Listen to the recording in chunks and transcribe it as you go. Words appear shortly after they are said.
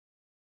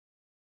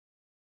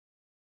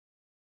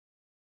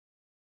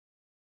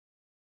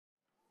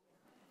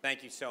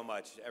Thank you so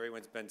much.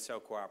 Everyone's been so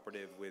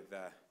cooperative with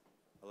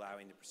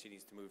allowing the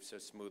proceedings to move so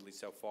smoothly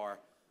so far.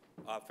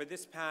 For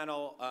this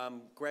panel,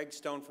 Greg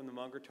Stone from the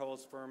Munger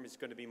Tolles firm is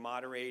going to be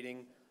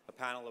moderating a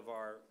panel of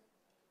our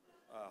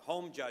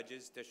home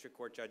judges, district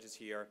court judges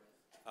here.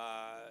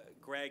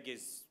 Greg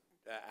is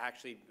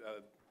actually,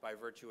 by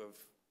virtue of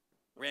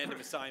random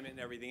assignment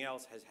and everything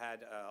else, has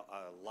had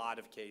a lot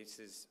of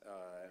cases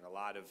and a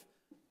lot of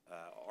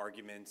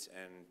arguments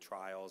and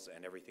trials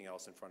and everything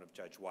else in front of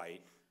Judge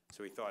Whyte.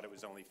 So we thought it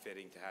was only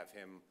fitting to have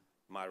him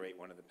moderate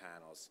one of the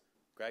panels.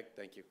 Greg,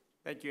 thank you.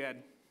 Thank you,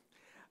 Ed.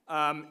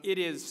 It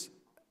is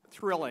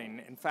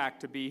thrilling, in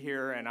fact, to be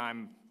here, and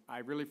I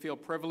really feel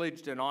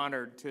privileged and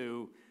honored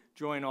to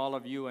join all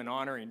of you in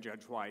honoring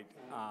Judge Whyte.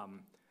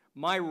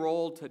 My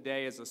role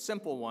today is a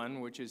simple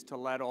one, which is to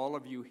let all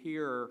of you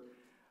hear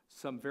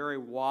some very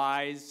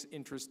wise,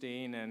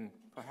 interesting, and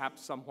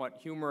perhaps somewhat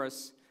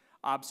humorous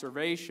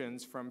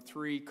observations from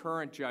 3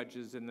 current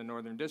judges in the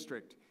Northern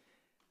District.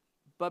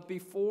 But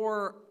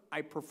before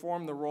I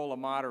perform the role of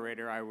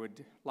moderator, I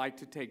would like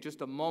to take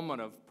just a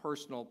moment of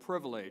personal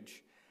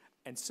privilege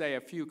and say a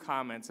few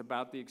comments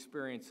about the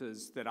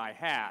experiences that I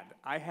had.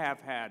 I have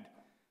had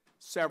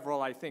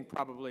several. I think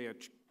probably a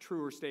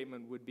truer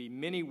statement would be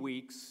many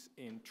weeks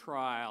in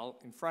trial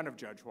in front of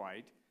Judge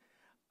Whyte.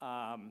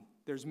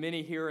 There's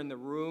many here in the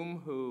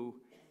room who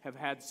have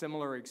had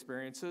similar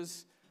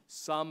experiences,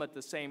 some at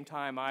the same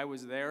time I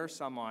was there,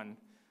 some on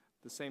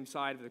the same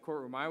side of the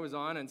courtroom I was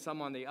on, and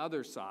some on the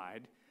other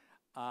side.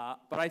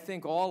 But I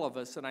think all of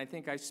us, and I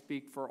think I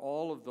speak for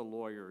all of the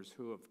lawyers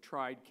who have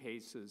tried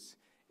cases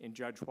in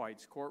Judge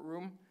Whyte's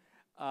courtroom,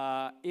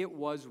 it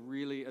was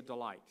really a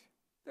delight.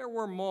 There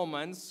were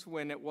moments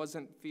when it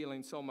wasn't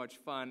feeling so much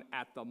fun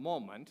at the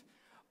moment,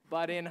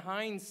 but in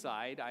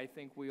hindsight, I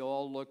think we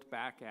all looked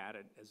back at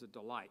it as a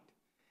delight.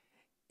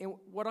 And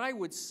what I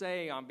would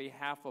say on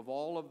behalf of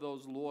all of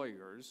those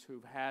lawyers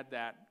who've had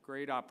that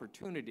great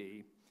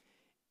opportunity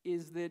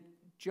is that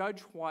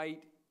Judge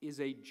Whyte is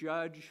a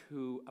judge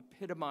who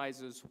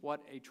epitomizes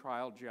what a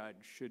trial judge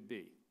should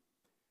be.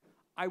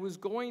 I was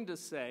going to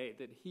say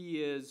that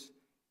he is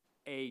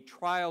a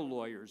trial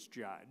lawyer's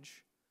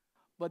judge,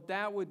 but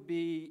that would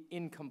be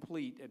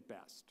incomplete at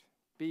best,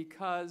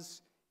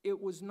 because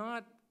it was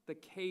not the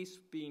case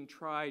being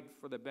tried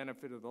for the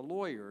benefit of the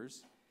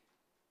lawyers,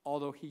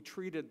 although he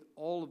treated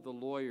all of the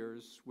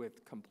lawyers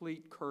with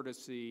complete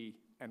courtesy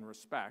and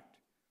respect.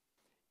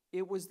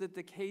 It was that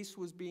the case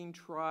was being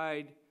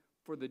tried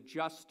for the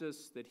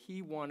justice that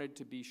he wanted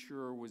to be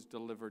sure was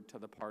delivered to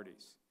the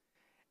parties.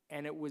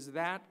 And it was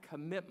that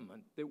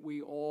commitment that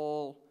we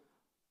all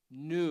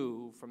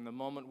knew from the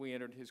moment we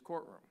entered his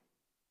courtroom.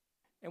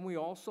 And we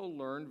also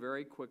learned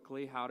very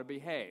quickly how to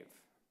behave,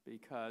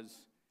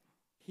 because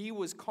he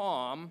was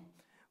calm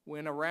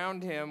when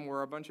around him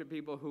were a bunch of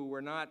people who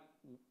were not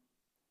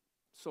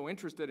so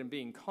interested in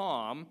being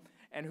calm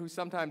and who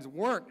sometimes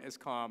weren't as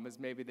calm as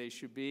maybe they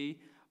should be,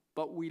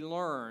 but we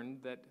learned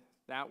that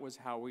that was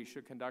how we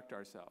should conduct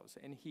ourselves.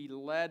 And he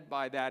led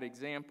by that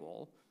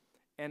example,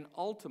 and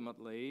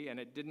ultimately, and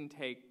it didn't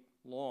take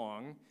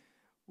long,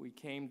 we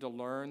came to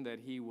learn that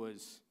he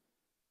was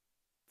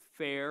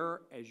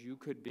fair as you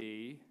could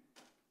be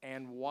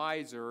and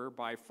wiser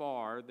by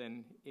far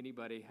than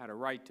anybody had a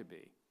right to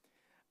be.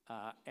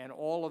 And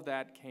all of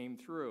that came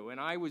through. And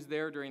I was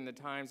there during the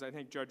times, I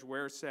think Judge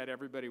Ware said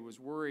everybody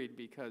was worried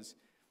because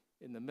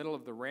in the middle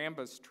of the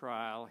Rambus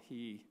trial,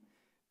 he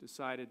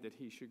decided that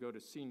he should go to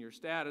senior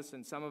status.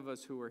 And some of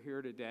us who are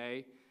here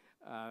today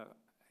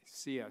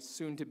see a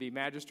soon-to-be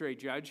magistrate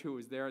judge who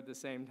was there at the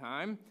same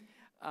time.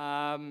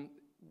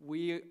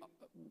 We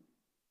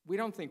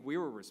don't think we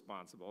were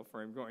responsible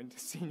for him going to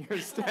senior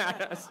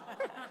status.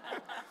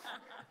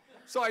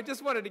 So I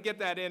just wanted to get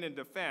that in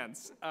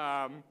defense.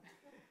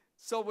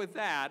 So with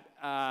that,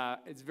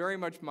 it's very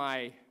much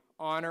my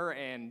honor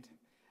and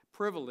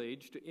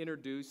privilege to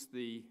introduce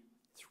the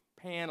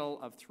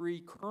panel of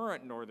 3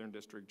 current Northern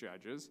District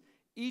judges,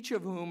 each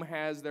of whom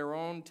has their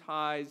own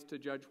ties to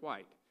Judge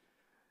Whyte.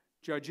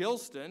 Judge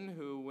Illston,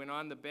 who went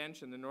on the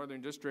bench in the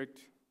Northern District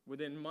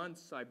within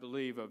months, I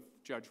believe, of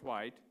Judge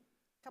Whyte.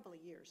 Couple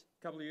of years.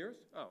 Couple of years?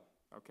 Oh,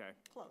 okay.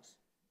 Close.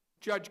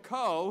 Judge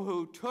Coe,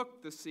 who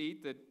took the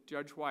seat that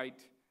Judge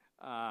Whyte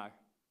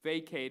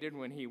vacated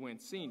when he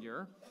went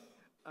senior.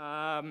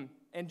 And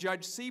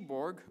Judge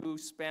Seeborg, who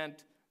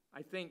spent,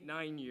 I think,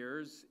 9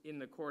 years in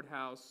the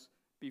courthouse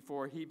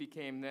before he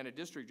became then a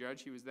district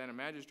judge. He was then a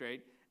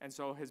magistrate, and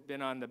so has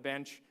been on the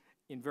bench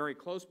in very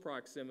close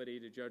proximity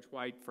to Judge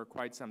Whyte for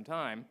quite some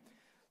time.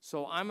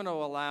 So I'm going to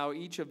allow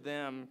each of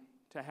them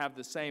to have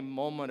the same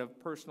moment of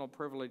personal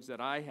privilege that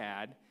I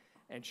had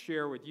and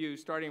share with you,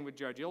 starting with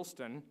Judge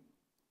Illston,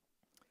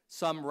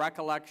 some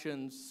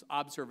recollections,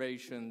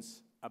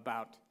 observations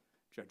about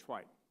Judge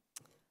Whyte.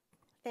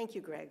 Thank you,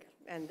 Greg.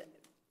 And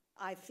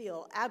I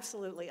feel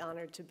absolutely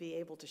honored to be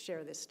able to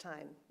share this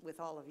time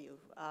with all of you.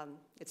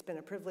 It's been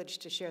a privilege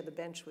to share the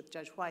bench with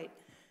Judge Whyte,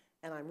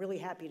 and I'm really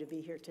happy to be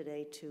here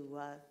today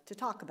to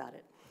talk about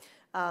it.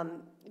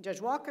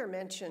 Judge Walker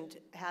mentioned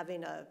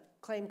having a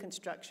claim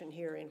construction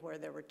hearing where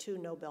there were 2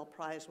 Nobel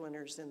Prize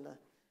winners in the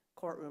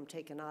courtroom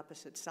taking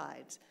opposite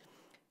sides,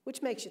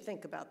 which makes you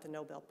think about the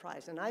Nobel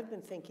Prize. And I've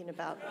been thinking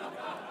about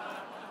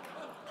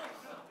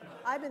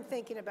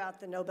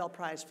the Nobel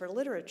Prize for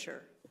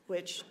Literature,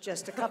 which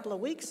just a couple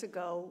of weeks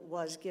ago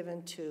was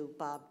given to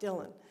Bob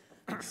Dylan.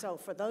 So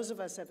for those of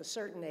us of a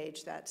certain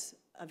age, that's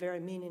a very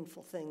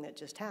meaningful thing that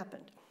just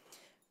happened.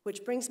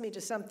 Which brings me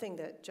to something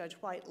that Judge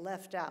Whyte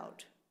left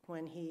out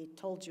when he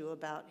told you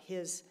about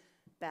his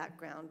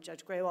background.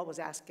 Judge Grewal was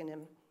asking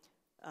him,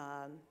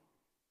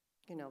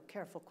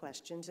 careful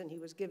questions, and he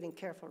was giving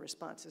careful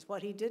responses.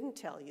 What he didn't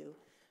tell you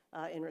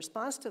in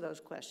response to those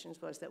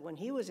questions was that when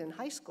he was in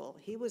high school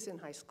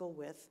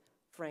with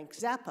Frank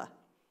Zappa.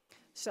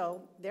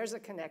 So there's a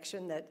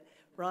connection that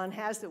Ron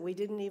has that we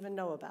didn't even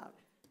know about.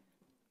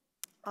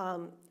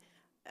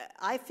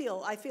 I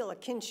feel a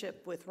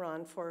kinship with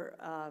Ron for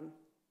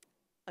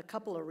a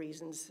couple of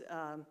reasons.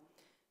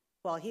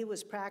 While he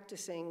was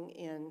practicing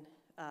in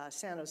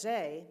San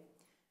Jose,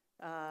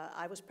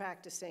 I was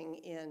practicing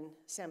in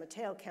San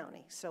Mateo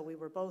County. So we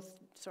were both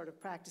sort of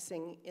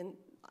practicing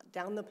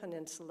down the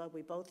peninsula.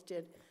 We both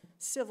did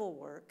civil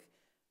work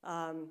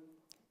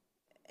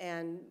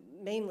and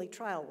mainly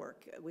trial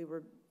work. We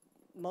were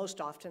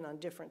most often on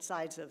different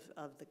sides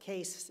of the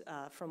case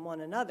from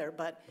one another,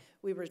 but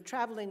we were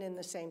traveling in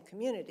the same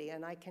community.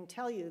 And I can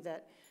tell you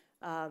that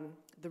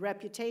the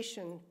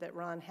reputation that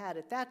Ron had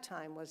at that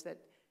time was that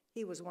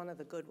he was one of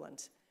the good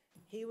ones.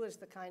 He was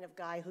the kind of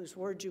guy whose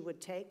word you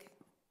would take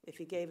if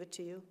he gave it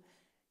to you,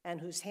 and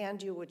whose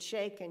hand you would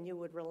shake and you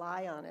would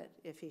rely on it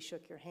if he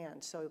shook your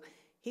hand. So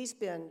he's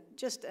been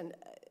just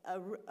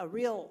a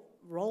real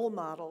role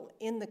model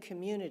in the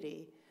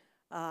community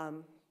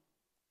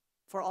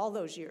for all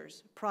those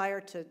years, prior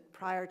to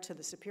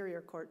the Superior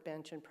Court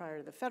bench and prior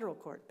to the federal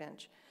court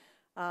bench.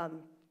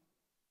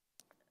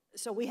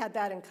 So we had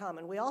that in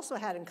common. We also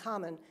had in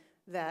common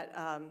that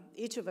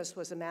each of us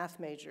was a math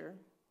major,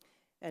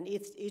 and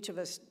each of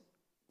us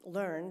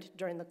learned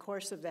during the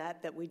course of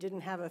that we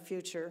didn't have a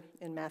future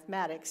in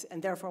mathematics and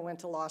therefore went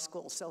to law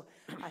school. So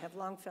I have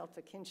long felt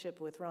a kinship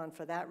with Ron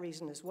for that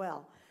reason as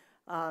well.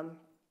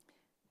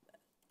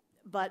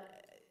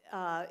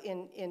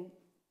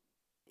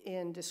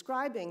 In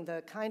describing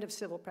the kind of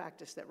civil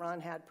practice that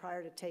Ron had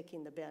prior to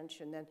taking the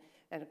bench, and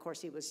of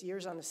course he was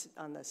years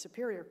on the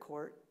Superior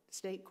Court,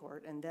 state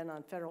court, and then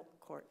on federal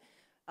court,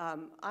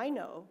 I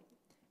know,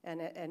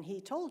 and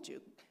he told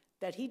you,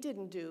 that he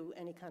didn't do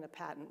any kind of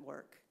patent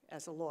work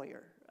as a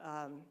lawyer,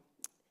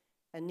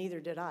 and neither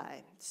did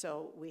I.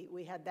 So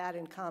we had that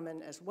in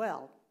common as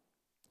well.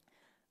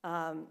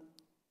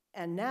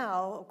 And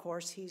now, of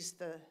course, he's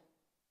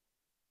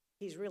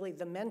really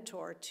the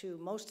mentor to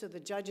most of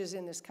the judges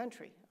in this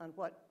country on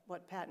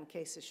what patent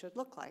cases should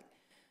look like,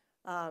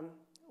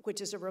 which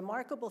is a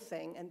remarkable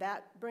thing, and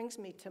that brings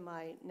me to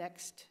my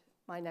next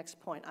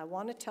point. I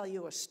want to tell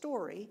you a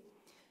story,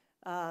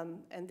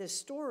 and this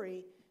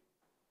story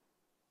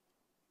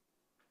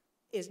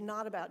is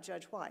not about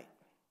Judge Whyte.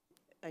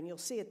 And you'll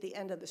see at the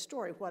end of the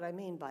story what I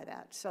mean by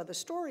that. So the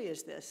story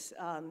is this,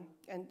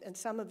 and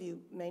some of you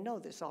may know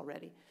this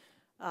already.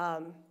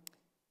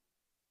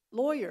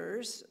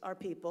 Lawyers are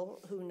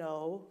people who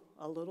know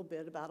a little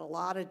bit about a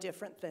lot of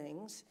different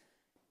things,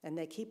 and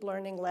they keep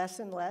learning less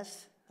and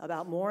less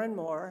about more and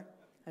more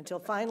until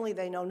finally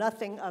they know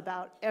nothing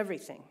about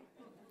everything.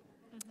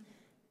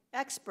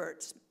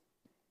 Experts,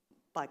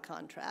 by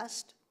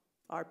contrast,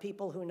 are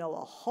people who know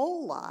a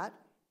whole lot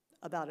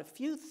about a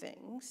few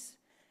things,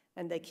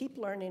 and they keep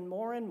learning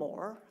more and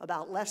more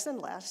about less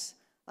and less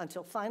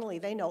until finally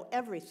they know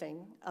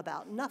everything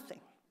about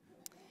nothing.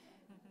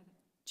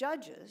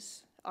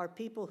 Judges are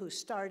people who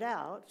start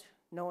out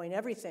knowing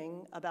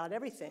everything about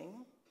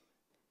everything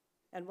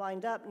and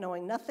wind up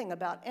knowing nothing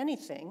about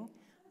anything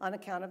on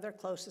account of their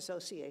close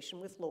association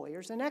with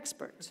lawyers and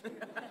experts.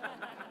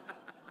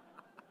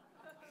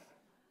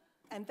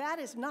 And that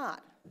is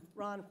not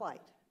Ron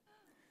Whyte.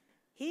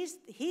 He's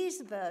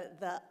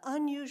the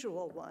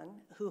unusual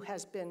one who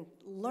has been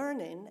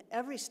learning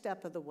every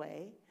step of the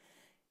way.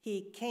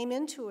 He came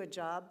into a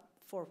job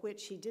for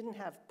which he didn't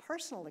have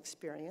personal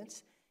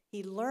experience.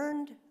 He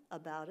learned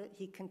about it,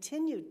 he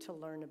continued to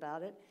learn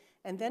about it,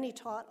 and then he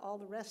taught all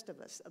the rest of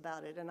us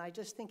about it. And I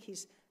just think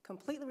he's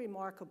completely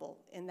remarkable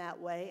in that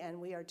way, and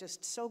we are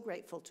just so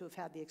grateful to have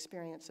had the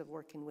experience of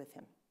working with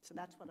him. So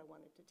that's what I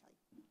wanted to tell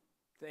you.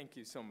 Thank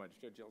you so much,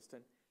 Judge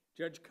Illston.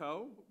 Judge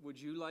Koh, would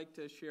you like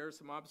to share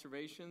some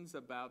observations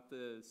about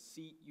the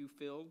seat you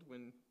filled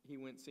when he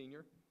went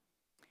senior?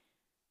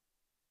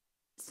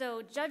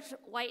 So Judge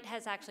Whyte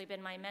has actually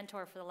been my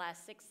mentor for the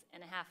last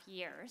 6.5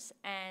 years,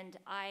 and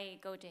I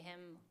go to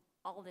him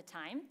all the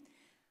time.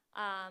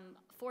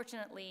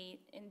 Fortunately,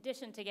 in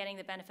addition to getting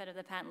the benefit of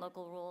the patent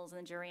local rules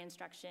and the jury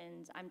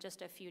instructions, I'm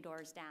just a few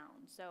doors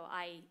down. So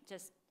I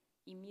just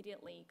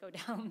immediately go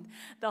down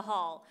the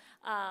hall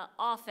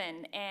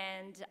often,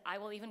 and I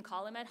will even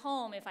call him at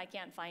home if I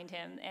can't find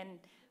him. And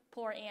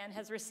poor Ann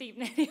has received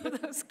any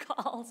of those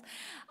calls.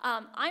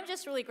 I'm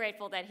just really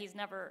grateful that he's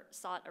never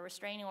sought a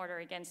restraining order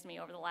against me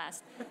over the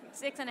last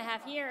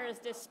 6.5 years,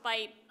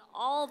 despite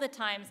all the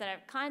times that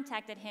I've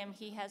contacted him.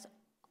 He has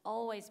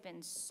always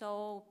been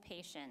so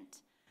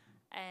patient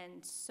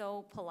and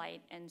so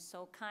polite and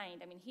so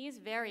kind. I mean, he's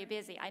very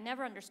busy. I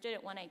never understood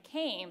it when I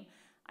came.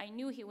 I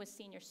knew he was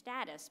senior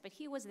status, but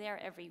he was there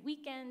every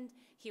weekend.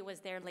 He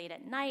was there late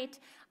at night.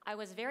 I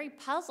was very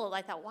puzzled.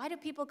 I thought, why do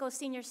people go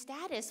senior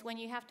status when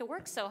you have to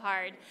work so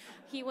hard?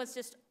 He was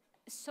just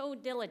so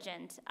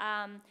diligent.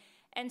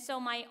 And so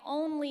my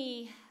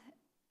only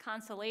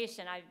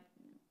consolation, I've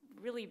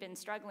really been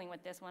struggling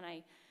with this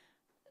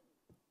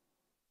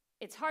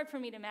it's hard for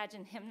me to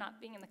imagine him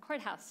not being in the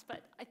courthouse,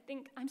 but I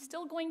think I'm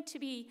still going to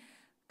be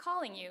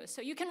calling you.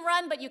 So you can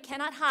run, but you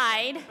cannot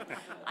hide.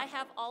 I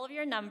have all of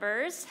your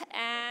numbers,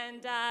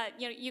 and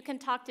you can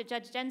talk to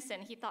Judge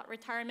Jensen. He thought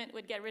retirement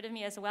would get rid of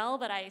me as well,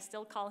 but I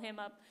still call him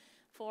up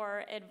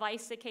for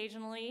advice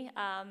occasionally,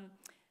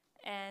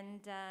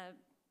 and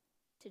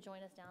to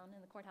join us down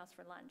in the courthouse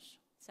for lunch.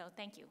 So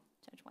thank you,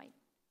 Judge Whyte.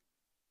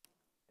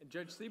 And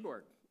Judge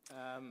Seeborg,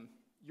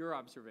 your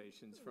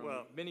observations from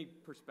many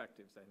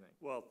perspectives, I think.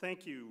 Well,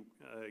 thank you,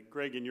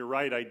 Greg, and you're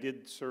right. I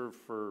did serve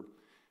for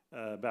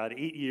about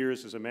 8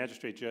 years as a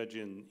magistrate judge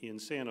in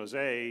San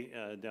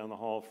Jose, down the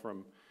hall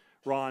from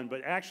Ron.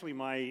 But actually,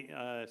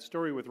 my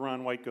story with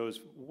Ron Whyte goes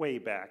way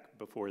back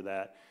before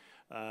that.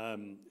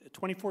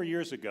 24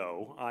 years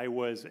ago, I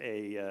was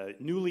a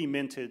newly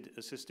minted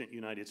assistant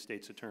United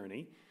States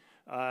attorney,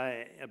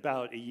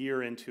 about a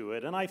year into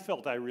it, and I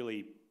felt I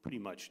really pretty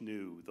much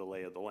knew the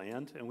lay of the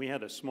land. And we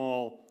had a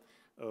small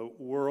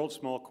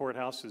small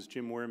courthouse, as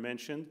Jim Ware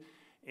mentioned,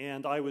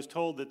 and I was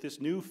told that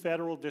this new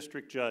federal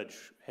district judge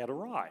had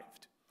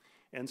arrived.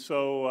 And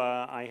so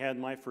I had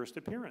my first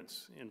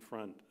appearance in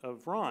front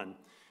of Ron.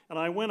 And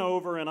I went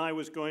over and I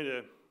was going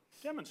to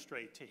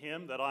demonstrate to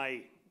him that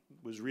I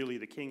was really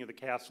the king of the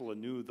castle and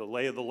knew the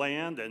lay of the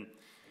land, and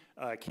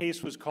a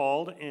case was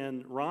called,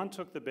 and Ron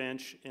took the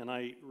bench, and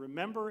I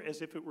remember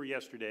as if it were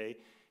yesterday,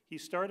 he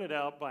started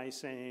out by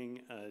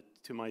saying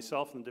to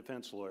myself and the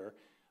defense lawyer,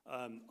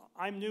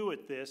 I'm new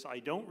at this. I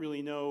don't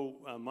really know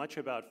much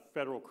about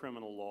federal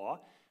criminal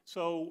law,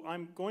 so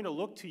I'm going to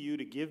look to you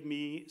to give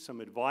me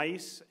some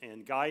advice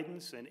and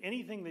guidance, and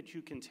anything that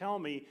you can tell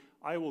me,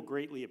 I will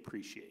greatly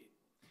appreciate.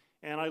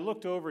 And I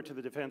looked over to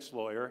the defense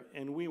lawyer,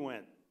 and we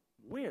went,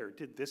 where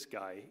did this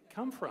guy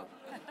come from?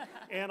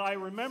 And I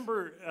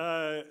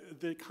remember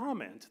the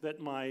comment that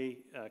my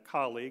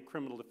colleague,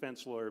 criminal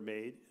defense lawyer,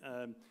 made.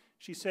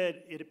 She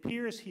said, it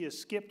appears he has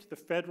skipped the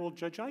federal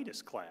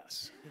judgitis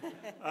class.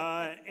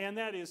 And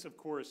that is, of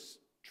course,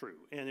 true.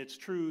 And it's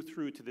true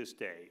through to this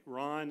day.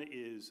 Ron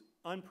is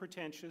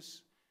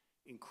unpretentious,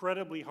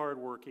 incredibly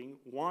hardworking,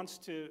 wants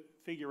to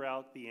figure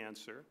out the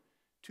answer,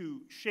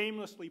 to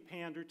shamelessly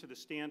pander to the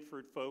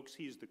Stanford folks.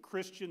 He's the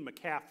Christian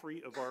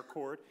McCaffrey of our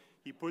court.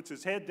 He puts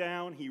his head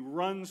down, he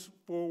runs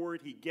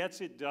forward, he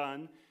gets it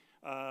done.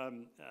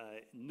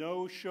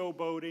 No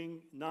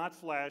showboating, not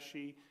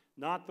flashy,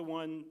 not the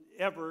one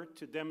ever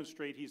to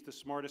demonstrate he's the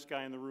smartest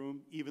guy in the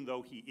room, even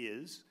though he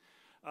is.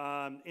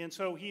 And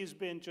so he's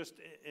been just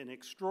an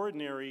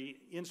extraordinary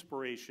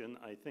inspiration,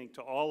 I think,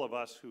 to all of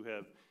us who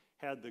have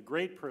had the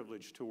great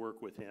privilege to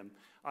work with him.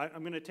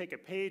 I'm going to take a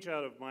page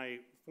out of my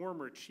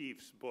former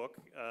chief's book,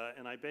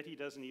 and I bet he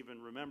doesn't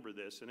even remember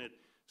this, and it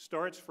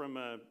starts from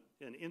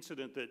an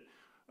incident that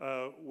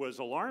was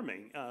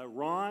alarming.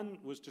 Ron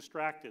was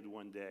distracted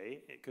one day,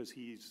 because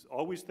he's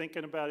always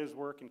thinking about his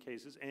work and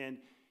cases, and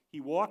he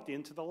walked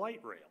into the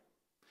light rail.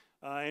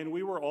 And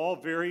we were all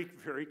very,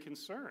 very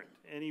concerned.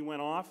 And he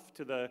went off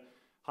to the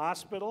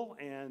hospital,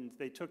 and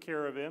they took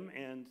care of him,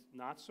 and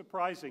not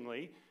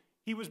surprisingly,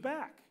 he was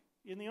back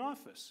in the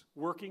office,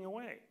 working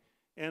away.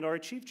 And our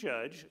chief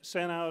judge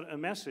sent out a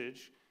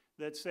message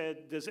that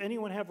said, does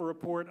anyone have a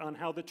report on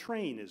how the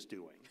train is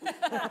doing?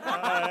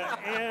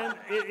 And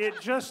it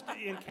just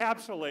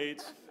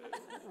encapsulates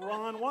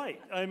Ron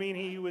Whyte. I mean,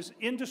 he was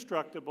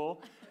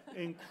indestructible,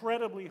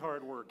 incredibly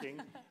hardworking,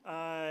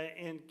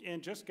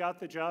 and just got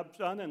the job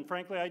done. And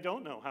frankly, I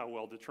don't know how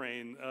well the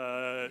train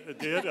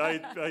did.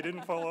 I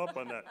didn't follow up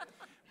on that.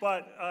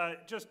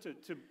 But just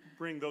to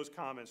bring those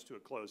comments to a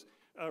close,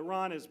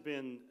 Ron has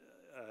been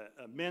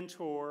a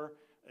mentor,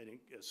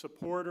 a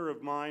supporter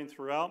of mine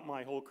throughout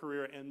my whole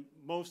career, and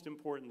most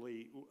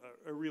importantly,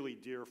 a really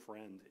dear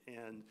friend.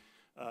 And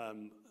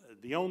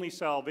the only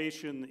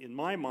salvation in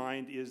my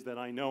mind is that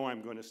I know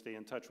I'm going to stay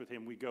in touch with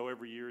him. We go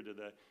every year to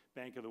the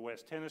Bank of the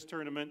West tennis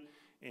tournament,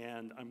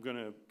 and I'm going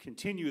to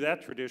continue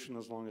that tradition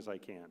as long as I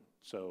can.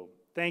 So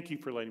thank you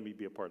for letting me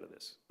be a part of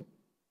this.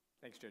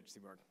 Thanks, Judge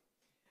Seeborg.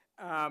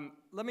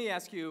 Let me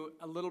ask you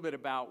a little bit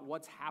about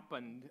what's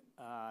happened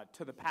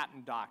to the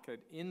patent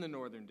docket in the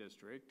Northern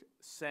District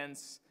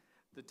since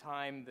the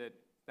time that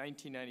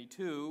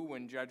 1992,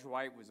 when Judge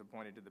Whyte was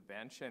appointed to the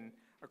bench. And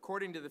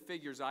according to the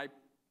figures I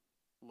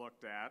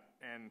looked at,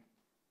 and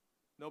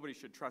nobody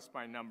should trust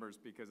my numbers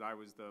because I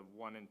was the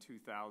 1 in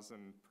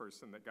 2,000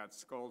 person that got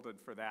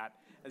scolded for that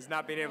as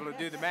not being able to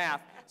do the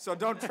math. So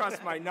don't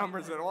trust my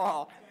numbers at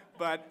all.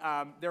 But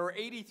there were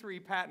 83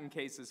 patent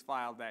cases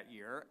filed that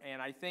year,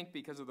 and I think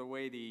because of the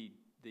way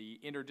the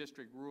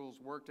interdistrict rules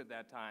worked at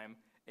that time,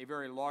 a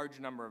very large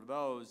number of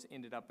those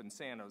ended up in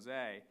San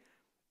Jose.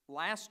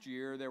 Last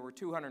year, there were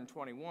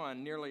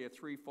 221, nearly a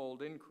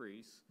threefold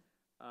increase.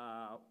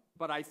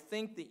 But I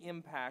think the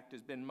impact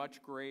has been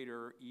much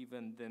greater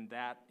even than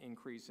that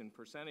increase in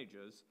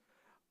percentages.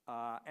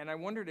 And I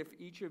wondered if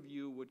each of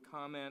you would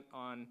comment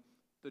on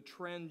the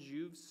trends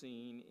you've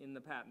seen in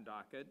the patent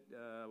docket,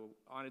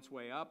 on its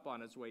way up,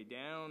 on its way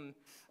down,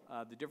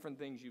 the different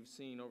things you've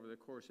seen over the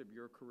course of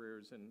your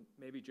careers. And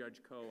maybe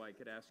Judge Koh, I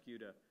could ask you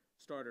to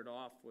start it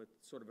off with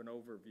sort of an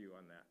overview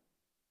on that.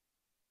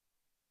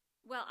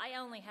 Well, I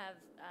only have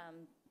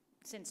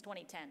since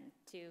 2010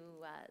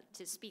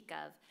 to speak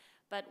of.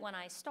 But when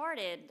I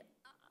started,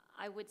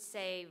 I would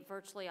say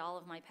virtually all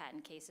of my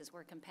patent cases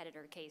were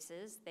competitor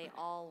cases. They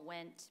all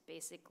went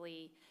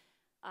basically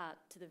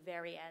to the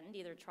very end,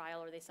 either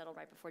trial or they settled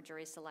right before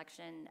jury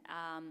selection.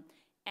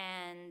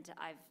 And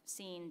I've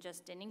seen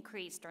just an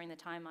increase during the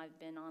time I've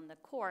been on the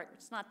court.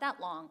 It's not that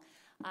long.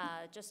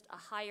 Just a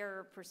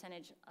higher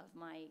percentage of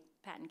my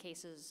patent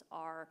cases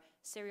are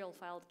serial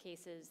filed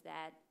cases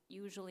that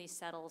usually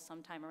settle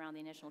sometime around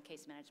the initial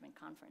case management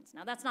conference.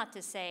 Now, that's not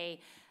to say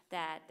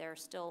that there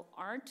still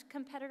aren't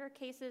competitor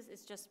cases.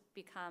 It's just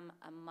become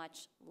a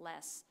much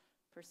less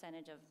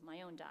percentage of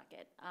my own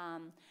docket.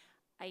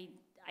 I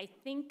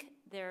think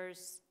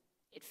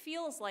it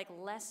feels like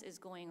less is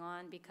going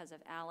on because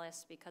of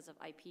Alice, because of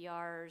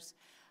IPRs,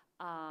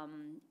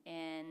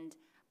 and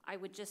I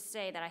would just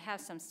say that I have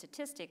some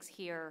statistics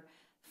here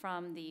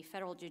from the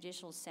Federal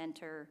Judicial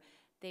Center.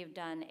 They've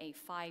done a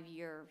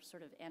 5-year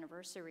sort of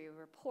anniversary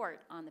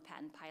report on the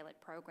patent pilot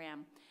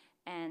program.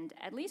 And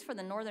at least for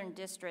the Northern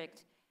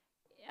District,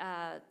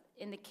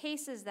 in the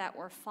cases that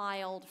were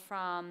filed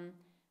from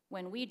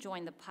when we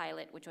joined the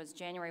pilot, which was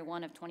January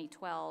 1 of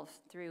 2012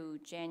 through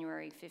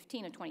January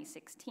 15 of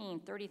 2016,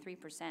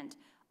 33%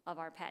 of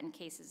our patent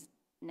cases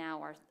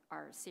now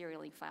are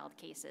serially filed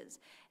cases.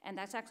 And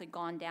that's actually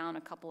gone down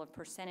a couple of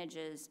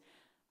percentages.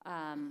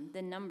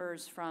 The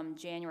numbers from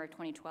January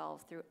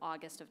 2012 through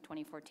August of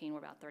 2014 were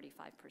about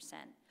 35%.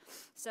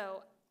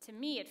 So to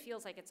me, it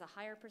feels like it's a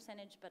higher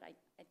percentage, but I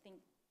think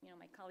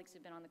my colleagues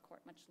who've been on the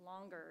court much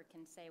longer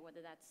can say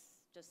whether that's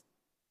just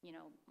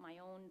my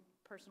own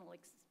personal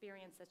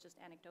experience that's just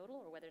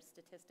anecdotal or whether it's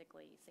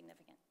statistically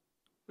significant.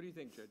 What do you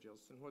think, Judge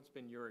Illston? What's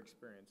been your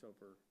experience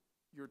over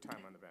your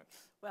time on the bench?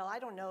 Well, I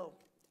don't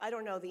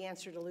know the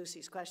answer to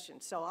Lucy's question,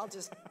 so I'll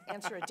just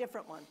answer a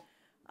different one.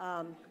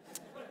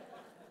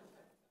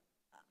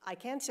 I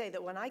can say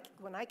that when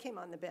I came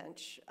on the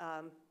bench,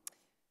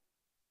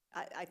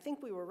 I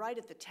think we were right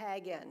at the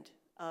tag end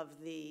of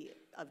the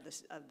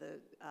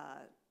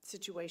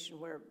situation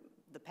where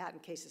the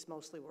patent cases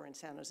mostly were in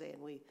San Jose,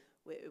 and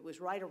it was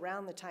right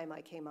around the time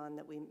I came on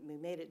that we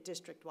made it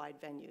district-wide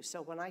venue.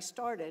 So when I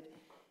started,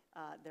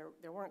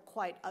 there weren't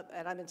quite,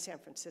 and I'm in San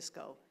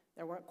Francisco,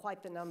 there weren't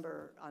quite the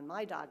number on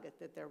my docket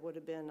that there would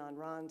have been on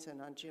Ron's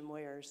and on Jim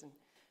Ware's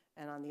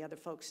and on the other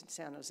folks in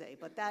San Jose.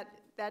 But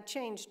that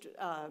changed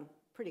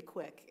pretty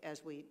quick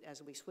as we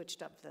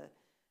switched up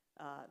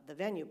the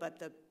venue. But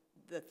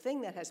the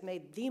thing that has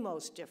made the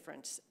most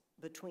difference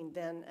between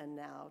then and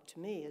now, to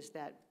me, is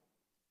that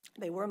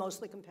they were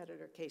mostly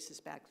competitor cases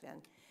back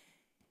then.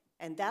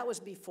 And that was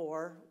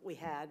before we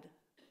had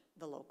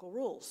the local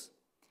rules.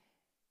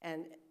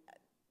 And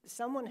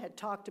someone had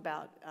talked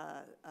about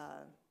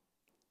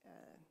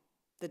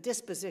the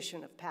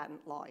disposition of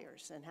patent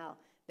lawyers and how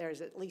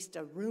there's at least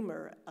a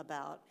rumor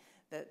about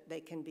that they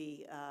can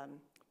be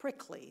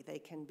prickly, they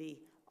can be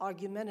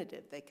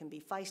argumentative, they can be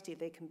feisty,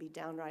 they can be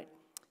downright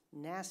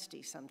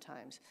nasty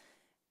sometimes.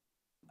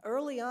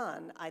 Early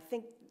on, I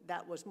think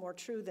that was more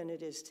true than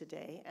it is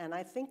today, and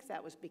I think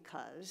that was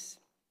because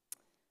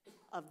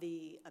of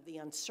the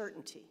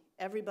uncertainty.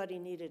 Everybody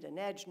needed an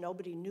edge.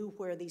 Nobody knew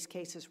where these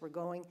cases were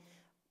going.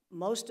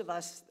 Most of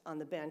us on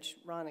the bench,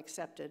 Ron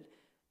accepted,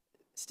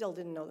 still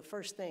didn't know the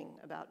first thing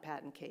about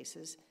patent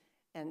cases,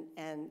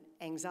 and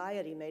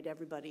anxiety made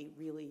everybody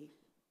really,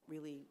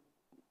 really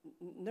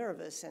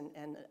nervous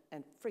and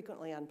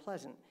frequently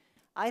unpleasant.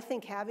 I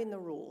think having the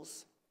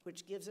rules,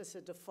 which gives us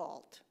a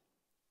default,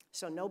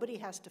 so nobody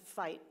has to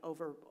fight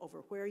over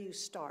where you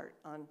start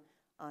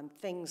on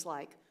things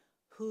like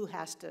who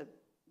has to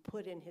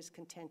put in his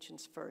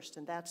contentions first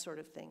and that sort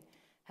of thing,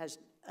 has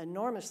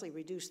enormously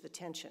reduced the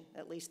tension,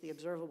 at least the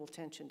observable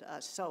tension to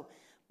us. So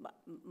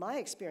my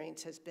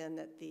experience has been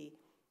that the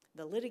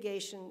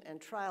litigation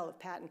and trial of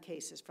patent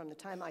cases from the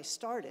time I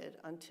started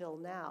until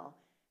now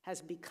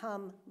has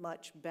become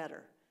much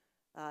better.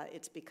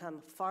 It's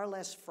become far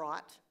less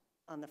fraught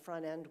on the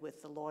front end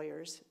with the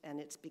lawyers, and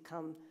it's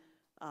become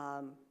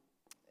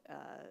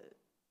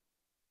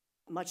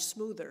much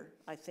smoother,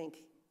 I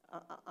think,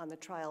 on the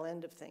trial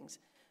end of things.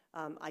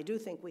 I do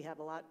think we have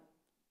a lot,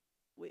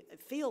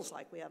 it feels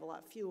like we have a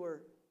lot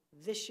fewer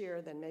this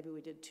year than maybe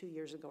we did 2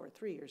 years ago or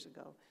 3 years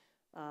ago.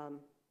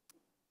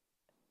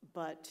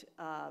 But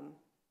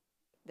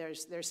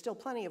there's still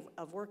plenty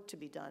of work to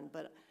be done.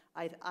 But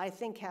I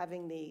think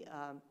having the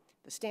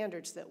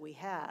standards that we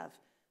have,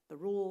 the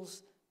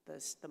rules,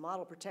 the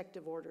model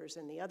protective orders,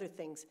 and the other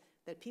things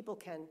that people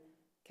can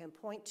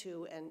point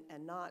to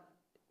and not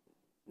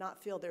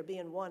feel they're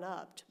being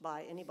one-upped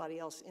by anybody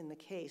else in the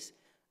case,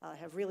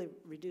 have really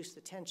reduced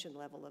the tension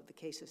level of the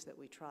cases that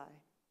we try.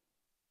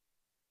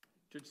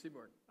 Judge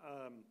Seeborg.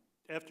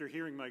 After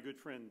hearing my good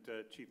friend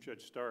Chief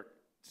Judge Stark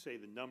say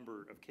the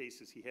number of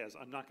cases he has,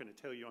 I'm not going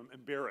to tell you, I'm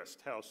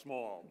embarrassed how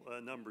small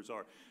numbers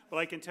are. But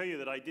I can tell you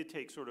that I did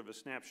take sort of a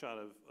snapshot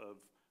of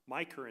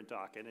my current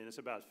docket, and it's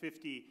about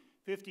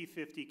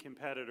 50-50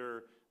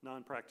 competitor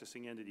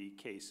non-practicing entity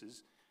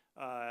cases.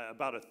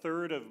 About a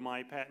third of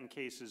my patent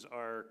cases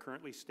are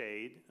currently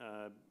stayed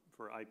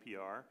for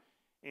IPR.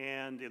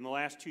 And in the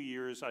last 2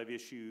 years, I've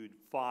issued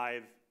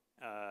 5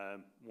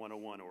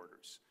 101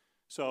 orders.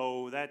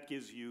 So that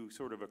gives you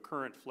sort of a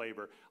current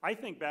flavor. I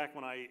think back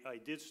when I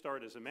did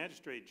start as a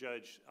magistrate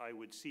judge, I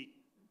would seek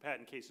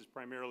patent cases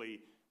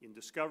primarily in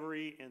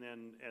discovery and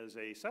then as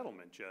a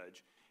settlement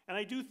judge. And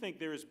I do think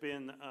there's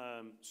been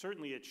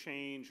certainly a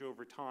change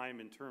over time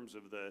in terms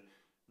of the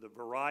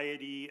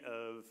variety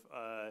of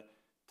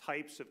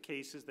types of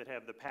cases that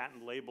have the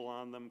patent label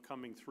on them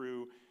coming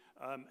through.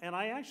 And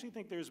I actually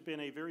think there's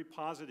been a very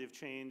positive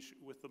change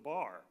with the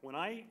bar. When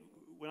I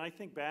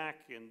think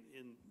back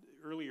in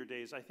earlier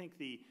days, I think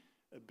the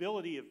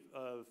ability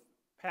of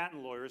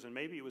patent lawyers, and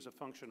maybe it was a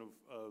function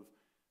of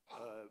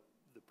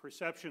the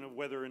perception of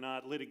whether or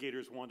not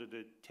litigators wanted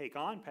to take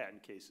on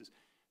patent cases,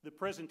 the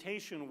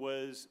presentation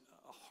was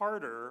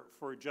harder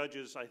for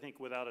judges, I think,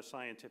 without a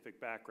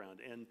scientific background.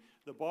 And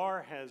the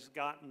bar has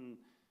gotten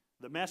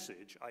the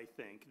message, I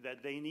think,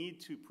 that they need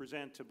to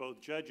present to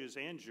both judges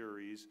and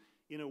juries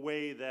in a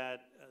way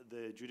that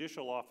the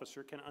judicial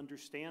officer can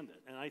understand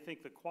it. And I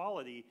think the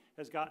quality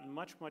has gotten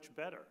much, much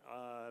better.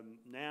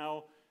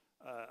 Now,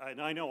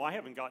 and I know I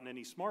haven't gotten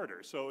any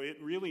smarter, so it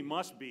really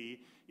must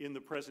be in the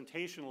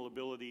presentational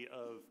ability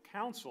of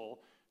counsel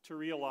to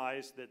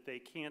realize that they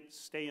can't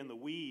stay in the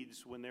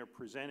weeds when they're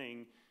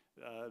presenting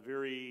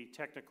very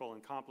technical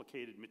and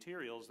complicated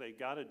materials. They've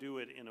got to do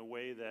it in a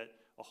way that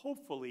a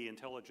hopefully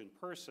intelligent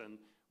person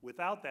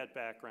without that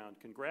background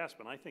can grasp.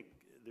 And I think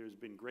there's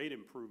been great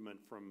improvement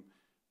from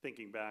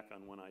thinking back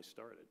on when I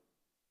started.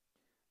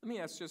 Let me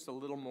ask just a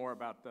little more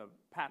about the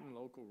patent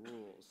local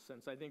rules,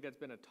 since I think that's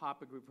been a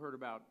topic we've heard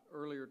about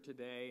earlier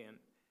today.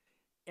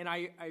 And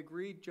I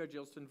agree, Judge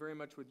Illston, very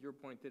much with your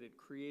point that it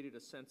created a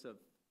sense of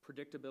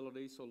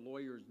predictability, so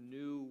lawyers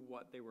knew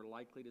what they were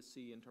likely to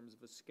see in terms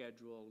of a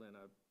schedule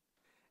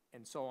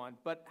and so on.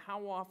 But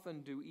how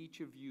often do each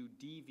of you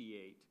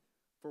deviate,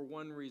 for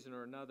one reason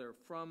or another,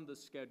 from the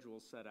schedule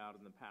set out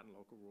in the patent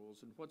local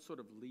rules, and what sort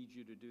of leads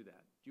you to do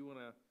that? Do you want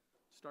to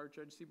start,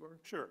 Judge Seeborg?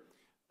 Sure.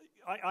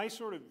 I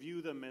sort of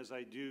view them as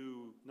I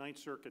do Ninth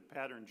Circuit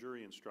pattern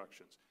jury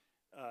instructions.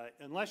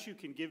 Unless you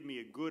can give me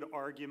a good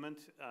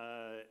argument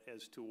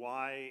as to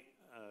why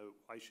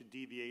I should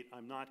deviate,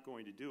 I'm not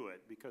going to do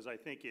it, because I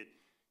think it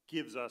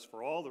gives us,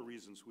 for all the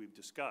reasons we've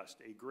discussed,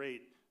 a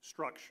great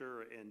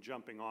structure and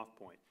jumping off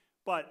point.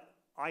 But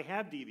I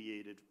have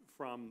deviated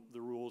from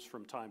the rules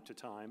from time to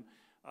time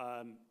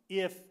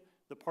if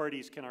the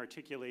parties can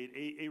articulate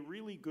a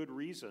really good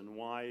reason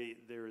why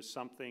there is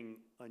something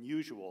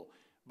unusual.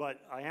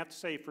 But I have to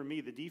say, for me,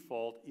 the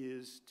default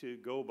is to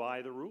go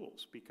by the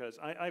rules, because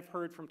I've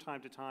heard from time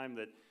to time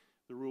that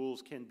the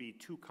rules can be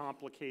too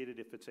complicated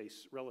if it's a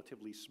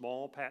relatively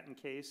small patent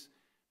case,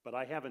 but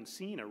I haven't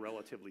seen a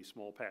relatively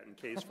small patent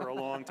case for a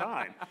long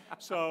time.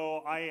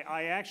 So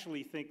I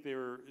actually think they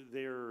are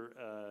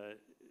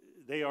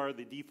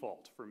the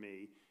default for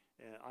me.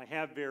 I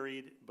have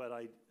varied, but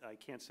I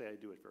can't say I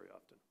do it very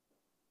often.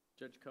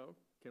 Judge Koh,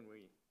 can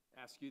we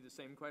ask you the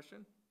same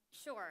question?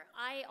 Sure.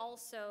 I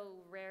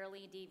also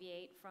rarely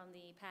deviate from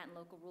the patent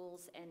local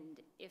rules, and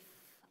if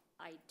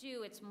I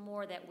do, it's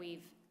more that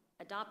we've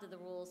adopted the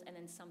rules and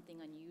then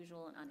something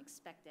unusual and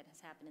unexpected has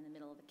happened in the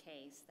middle of the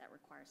case that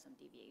requires some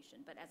deviation.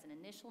 But as an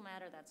initial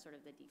matter, that's sort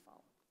of the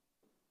default.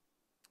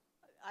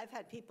 I've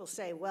had people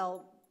say,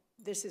 well,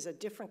 this is a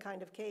different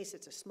kind of case.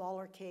 It's a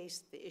smaller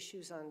case. The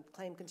issues on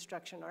claim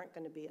construction aren't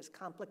going to be as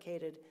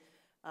complicated.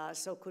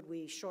 So could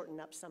we shorten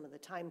up some of the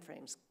time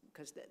frames?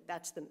 Because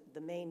that's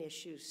the main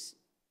issues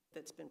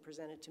that's been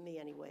presented to me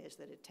anyway, is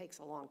that it takes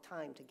a long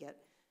time to get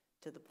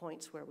to the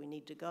points where we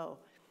need to go.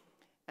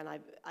 And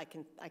I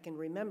can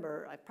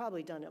remember, I've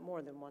probably done it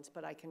more than once,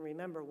 but I can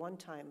remember one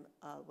time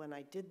when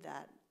I did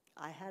that,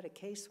 I had a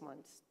case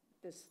once.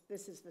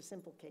 This is the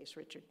simple case,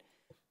 Richard.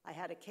 I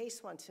had a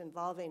case once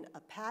involving a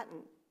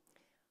patent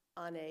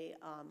on a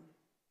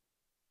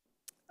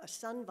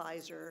sun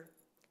visor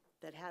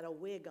that had a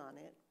wig on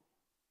it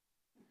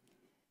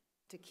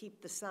to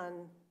keep the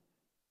sun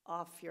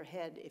off your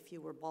head if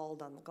you were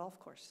bald on the golf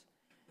course.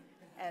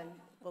 And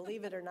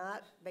believe it or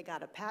not, they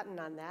got a patent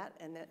on that,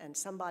 and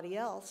somebody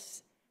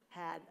else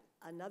had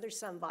another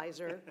sun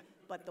visor,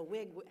 but the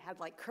wig had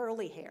like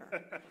curly hair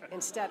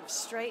instead of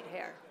straight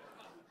hair.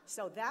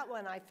 So that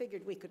one, I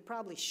figured we could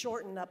probably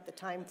shorten up the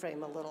time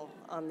frame a little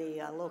on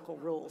the local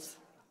rules.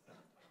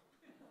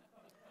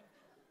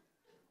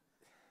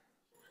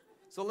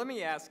 So let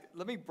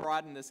me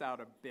broaden this out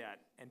a bit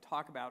and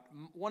talk about,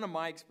 one of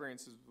my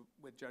experiences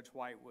with Judge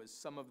Whyte was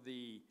some of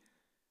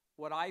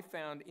what I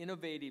found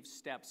innovative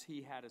steps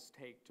he had us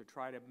take to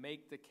try to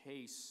make the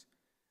case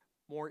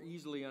more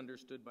easily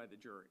understood by the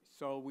jury.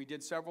 So we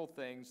did several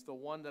things. The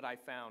one that I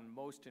found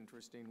most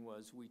interesting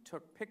was we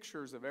took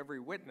pictures of every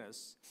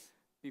witness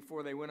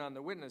before they went on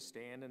the witness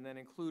stand and then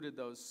included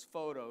those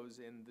photos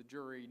in the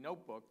jury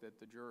notebook that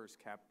the jurors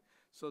kept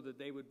so that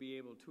they would be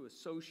able to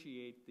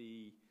associate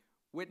the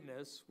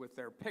witness with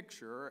their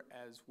picture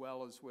as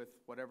well as with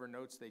whatever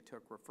notes they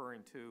took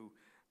referring to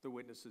the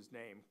witness's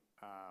name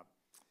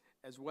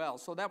as well.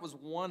 So that was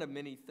one of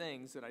many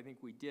things that I think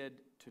we did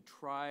to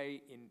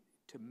try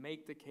to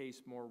make the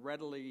case more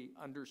readily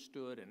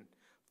understood and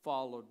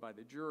followed by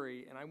the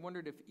jury. And I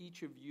wondered if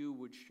each of you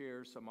would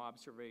share some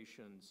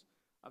observations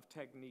of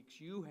techniques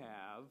you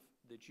have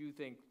that you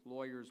think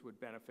lawyers would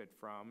benefit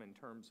from in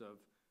terms of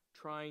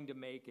trying to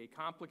make a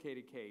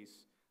complicated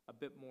case a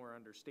bit more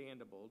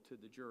understandable to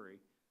the jury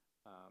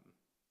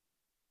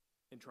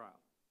in trial.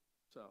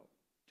 So,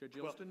 Judge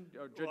Illston,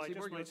 or Judge Well, I Seeborg,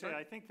 just you might say, start?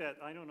 I think that,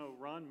 I don't know,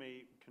 Ron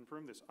may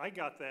confirm this. I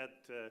got that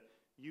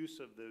use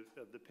of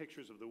the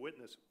pictures of the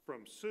witness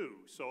from Sue,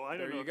 so I don't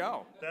know. There you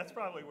go. That's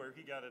probably where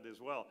he got it as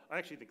well. I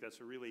actually think that's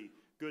a really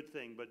good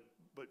thing, but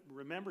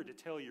remember to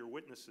tell your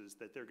witnesses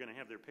that they're going to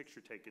have their picture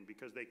taken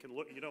because they can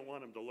look. You don't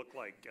want them to look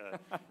like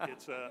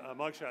it's a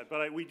mugshot.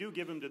 But we do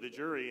give them to the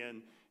jury,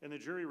 and the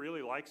jury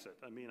really likes it.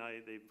 I mean,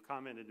 they've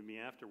commented to me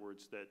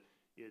afterwards that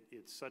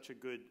it's such a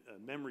good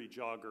memory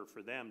jogger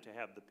for them to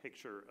have the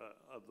picture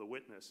of the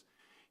witness.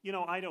 You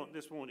know,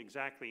 this won't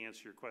exactly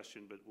answer your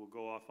question, but we'll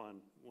go off on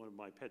one of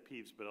my pet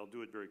peeves, but I'll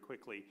do it very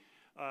quickly.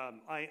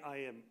 I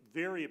am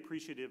very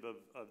appreciative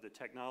of the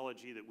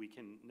technology that we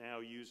can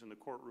now use in the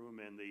courtroom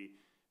and the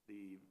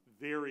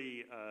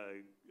very,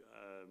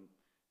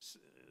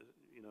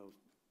 you know,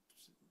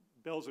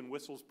 bells and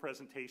whistles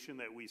presentation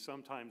that we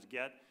sometimes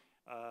get.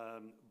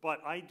 But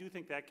I do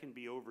think that can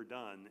be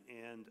overdone,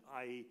 and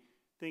I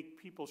think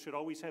people should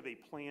always have a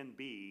plan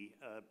B.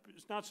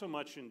 It's not so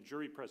much in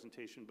jury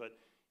presentation, but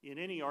in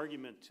any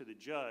argument to the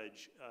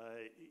judge,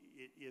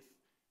 if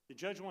the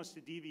judge wants to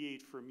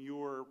deviate from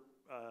your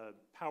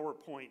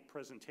PowerPoint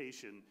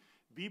presentation,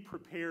 be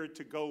prepared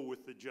to go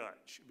with the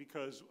judge,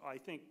 because I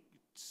think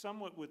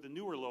somewhat with the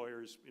newer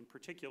lawyers in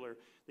particular,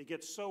 they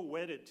get so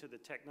wedded to the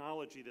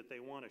technology that they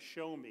want to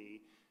show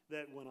me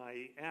that when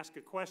I ask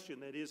a question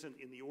that isn't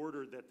in the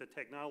order that the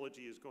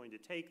technology is going to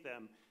take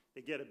them,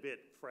 they get a bit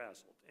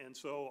frazzled. And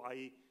so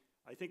I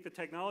think the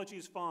technology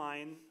is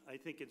fine. I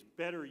think it's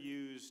better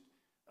used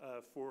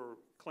for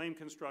claim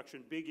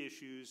construction, big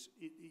issues.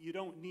 You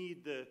don't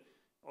need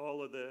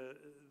all of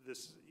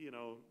this, you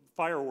know,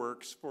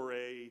 fireworks for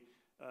a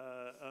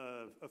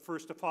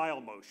first to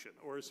file motion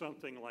or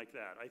something like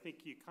that. I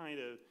think you kind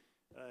of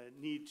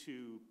need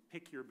to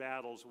pick your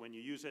battles when you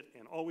use it,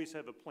 and always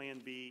have a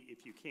plan B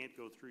if you can't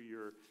go through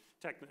your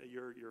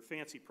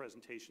fancy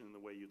presentation in the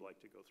way you'd like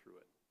to go through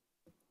it.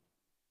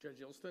 Judge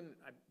Illston,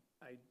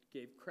 I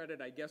gave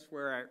credit, I guess,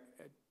 where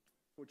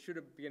what should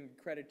have been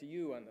credit to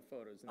you on the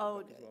photos in the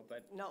book as well.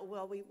 But no,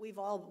 well, we've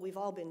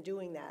all been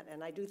doing that,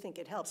 and I do think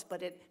it helps.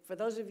 But for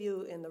those of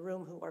you in the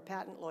room who are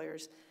patent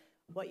lawyers,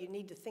 what you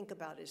need to think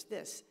about is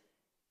this.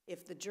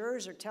 If the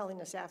jurors are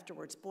telling us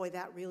afterwards, boy,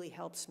 that really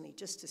helps me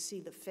just to see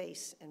the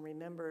face and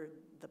remember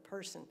the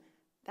person,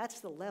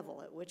 that's the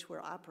level at which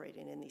we're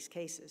operating in these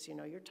cases. You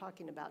know, you're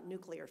talking about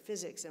nuclear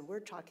physics, and we're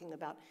talking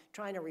about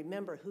trying to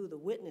remember who the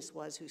witness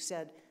was who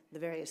said the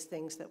various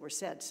things that were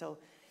said. So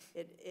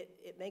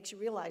it makes you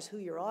realize who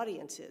your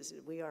audience is.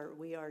 We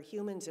are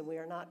humans, and we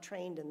are not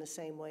trained in the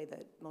same way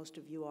that most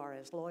of you are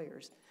as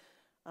lawyers.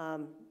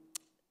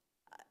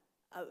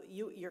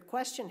 Your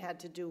question had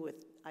to do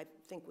with, I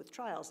think, with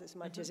trials as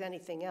much as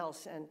anything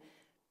else, and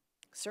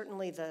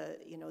certainly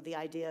the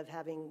idea of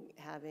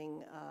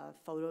having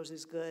photos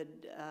is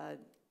good.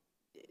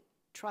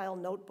 Trial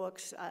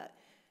notebooks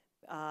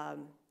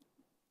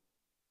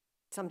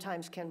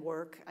sometimes can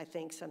work. I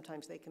think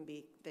sometimes they can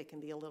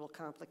be a little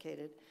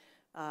complicated.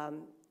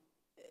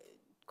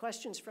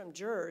 Questions from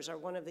jurors are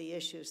one of the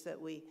issues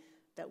that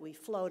we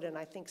float, and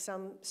I think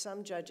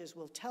some judges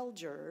will tell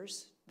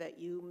jurors that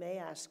you may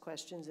ask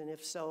questions, and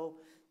if so,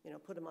 you know,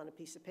 put them on a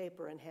piece of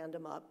paper and hand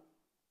them up.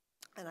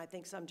 And I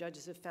think some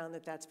judges have found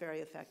that that's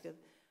very effective.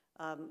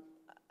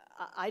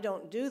 I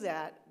don't do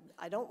that.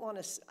 I don't want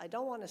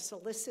to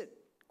solicit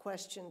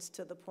questions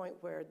to the point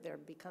where there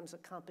becomes a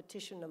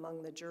competition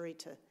among the jury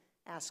to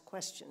ask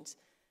questions,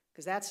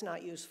 because that's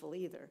not useful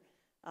either.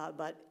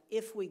 But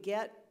if we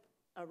get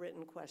a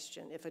written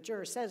question, if a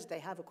juror says they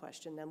have a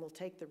question, then we'll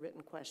take the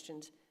written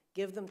questions,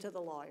 give them to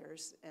the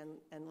lawyers,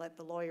 and let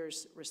the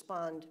lawyers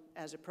respond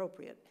as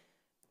appropriate.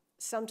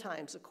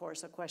 Sometimes, of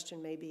course, a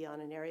question may be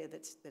on an area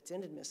that's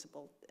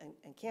inadmissible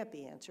and can't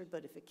be answered,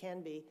 but if it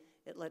can be,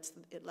 it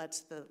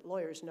lets the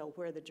lawyers know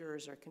where the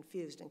jurors are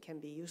confused and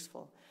can be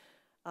useful.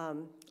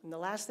 And the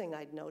last thing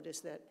I'd note is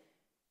that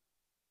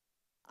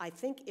I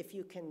think if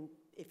you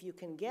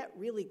can get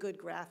really good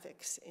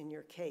graphics in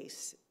your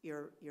case,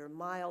 you're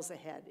miles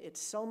ahead.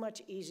 It's so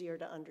much easier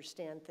to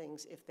understand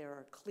things if there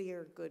are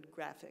clear, good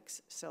graphics.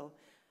 So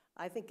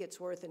I think it's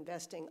worth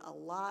investing a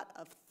lot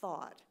of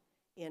thought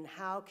in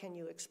how can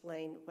you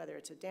explain whether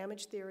it's a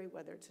damage theory,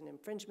 whether it's an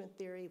infringement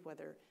theory,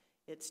 whether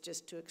it's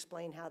just to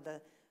explain how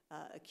the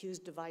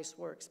accused device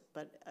works.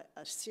 But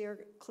a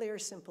clear,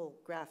 simple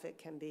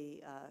graphic can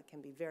be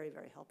very,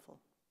 very helpful.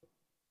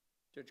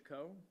 Judge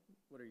Koh,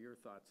 what are your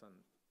thoughts on?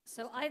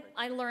 So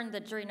I learned the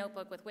jury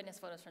notebook with witness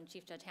photos from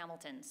Chief Judge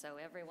Hamilton, so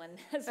everyone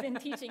has been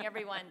teaching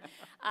everyone.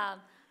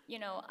 You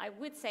know, I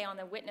would say on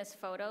the witness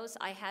photos,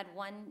 I had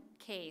one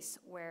case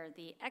where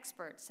the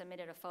expert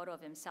submitted a photo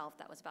of himself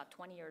that was about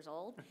 20 years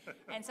old.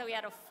 And so he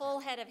had a full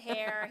head of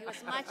hair, he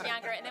was much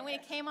younger, and then when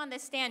he came on the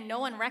stand, no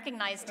one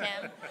recognized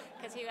him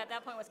because he at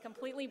that point was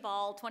completely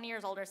bald, 20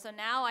 years older. So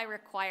now I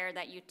require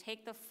that you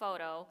take the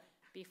photo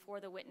before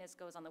the witness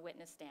goes on the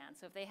witness stand.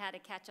 So if they had a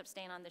ketchup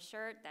stain on the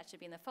shirt, that should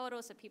be in the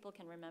photo so people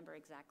can remember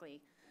exactly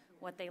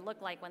what they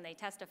looked like when they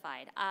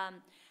testified.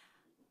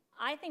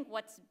 I think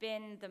what's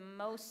been the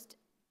most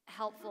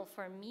helpful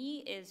for me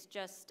is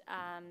just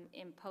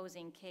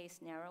imposing case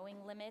narrowing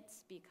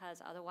limits,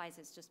 because otherwise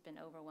it's just been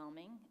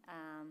overwhelming,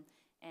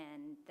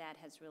 and that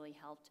has really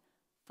helped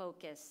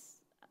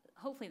focus,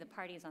 hopefully, the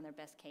parties on their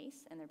best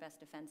case and their best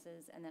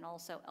defenses, and then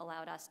also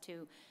allowed us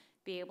to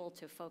be able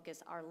to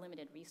focus our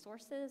limited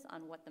resources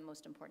on what the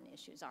most important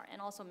issues are,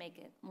 and also make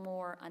it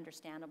more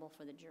understandable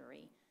for the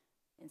jury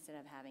instead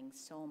of having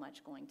so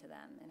much going to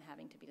them and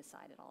having to be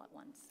decided all at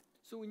once.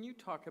 So when you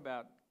talk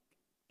about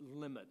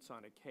limits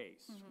on a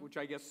case, which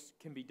I guess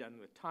can be done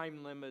with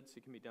time limits,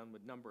 it can be done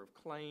with number of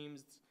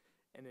claims,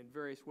 and in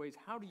various ways,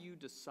 how do you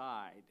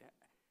decide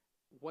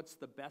what's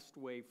the best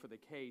way for the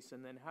case,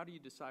 and then how do you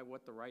decide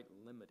what the right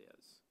limit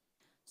is?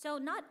 So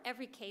not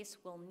every case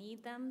will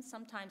need them.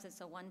 Sometimes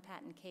it's a one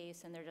patent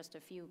case and there are just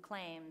a few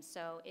claims.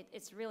 So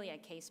it's really a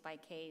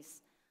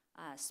case-by-case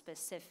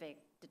specific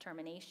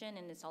determination,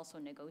 and it's also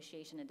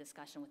negotiation and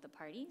discussion with the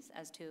parties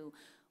as to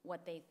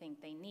what they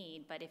think they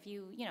need. But if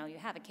you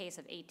have a case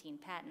of 18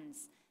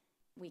 patents,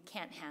 we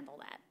can't handle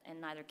that,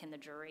 and neither can the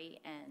jury,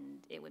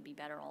 and it would be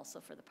better also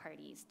for the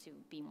parties to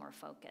be more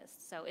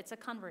focused. So it's a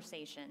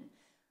conversation,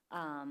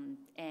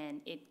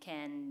 and it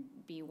can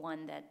be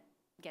one that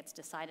gets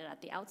decided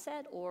at the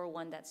outset or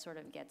one that sort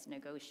of gets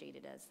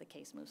negotiated as the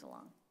case moves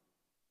along.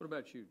 What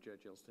about you,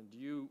 Judge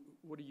Illston?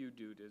 What do you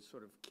do to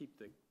sort of keep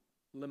the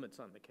limits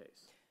on the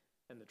case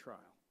and the trial?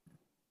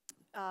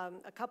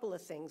 A couple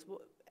of things.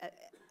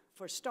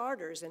 For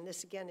starters, and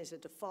this again is a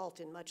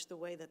default in much the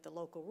way that the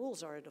local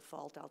rules are a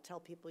default, I'll tell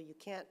people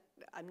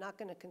I'm not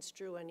going to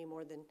construe any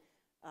more than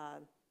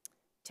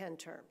 10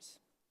 terms.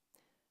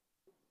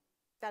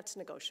 That's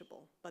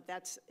negotiable, but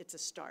it's a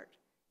start.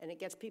 And it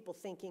gets people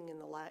thinking in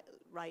the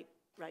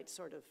right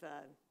sort of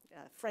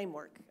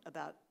framework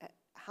about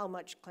how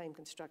much claim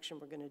construction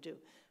we're going to do.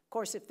 Of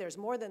course, if there's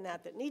more than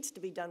that needs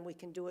to be done, we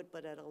can do it,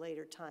 but at a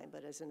later time.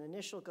 But as an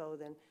initial go,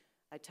 then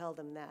I tell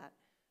them that.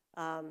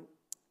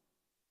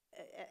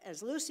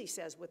 As Lucy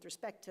says, with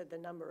respect to the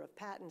number of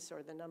patents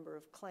or the number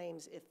of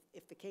claims,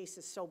 if the case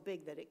is so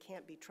big that it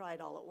can't be tried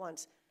all at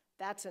once,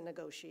 that's a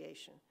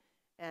negotiation.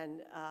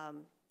 And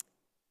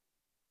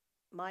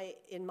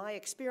in my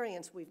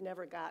experience, we've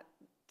never got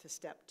to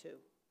step 2.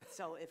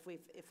 So if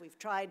we've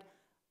tried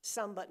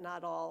some but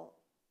not all,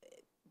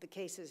 the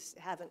cases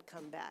haven't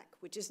come back,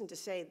 which isn't to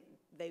say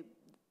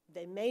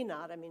they may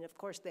not. I mean, of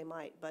course they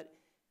might, but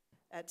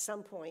at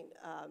some point,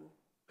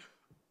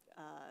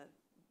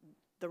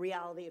 the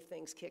reality of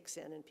things kicks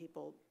in, and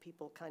people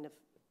kind of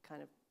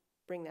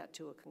bring that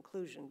to a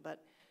conclusion.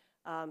 But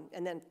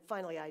and then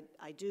finally,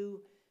 I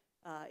do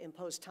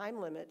impose time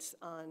limits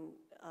on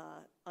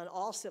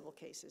all civil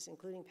cases,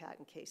 including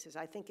patent cases.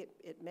 I think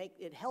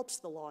it helps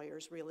the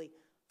lawyers really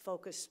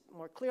focus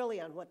more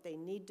clearly on what they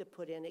need to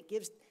put in.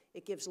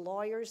 It gives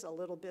lawyers a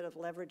little bit of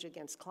leverage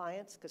against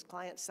clients, because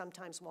clients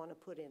sometimes want to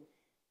put in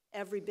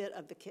every bit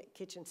of the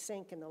kitchen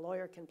sink, and the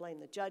lawyer can blame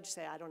the judge,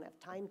 say, I don't have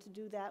time to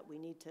do that. We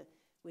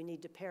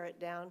need to pare it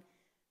down.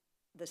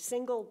 The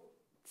single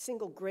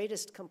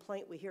greatest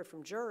complaint we hear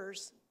from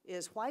jurors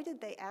is, why did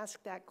they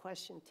ask that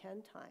question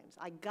 10 times?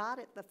 I got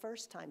it the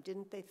first time.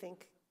 Did they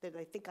think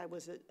I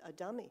was a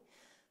dummy?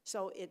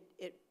 So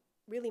it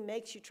really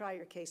makes you try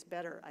your case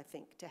better, I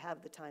think, to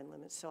have the time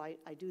limits. So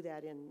I do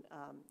that in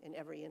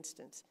every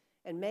instance.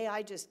 And may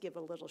I just give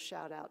a little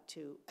shout out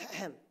to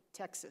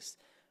Texas,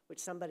 which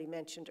somebody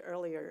mentioned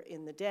earlier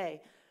in the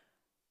day.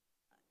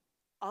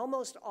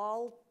 Almost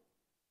all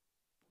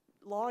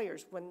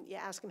lawyers, when you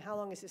ask them how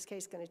long is this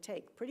case going to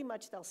take, pretty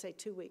much they'll say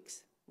 2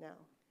 weeks now.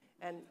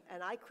 And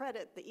I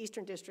credit the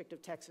Eastern District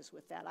of Texas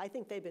with that. I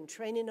think they've been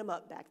training them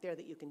up back there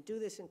that you can do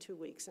this in 2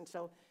 weeks. And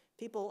so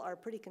people are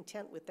pretty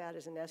content with that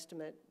as an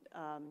estimate.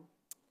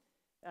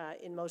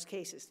 in most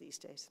cases these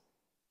days.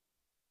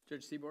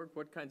 Judge Seeborg,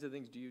 what kinds of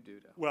things do you do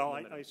to Well,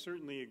 limit I it?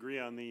 certainly agree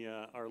on the,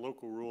 our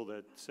local rule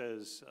that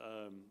says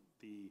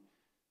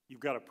you've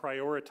got to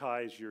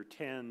prioritize your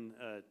 10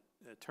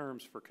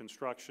 terms for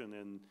construction,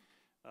 and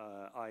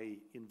I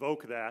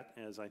invoke that,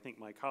 as I think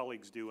my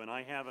colleagues do, and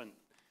I haven't,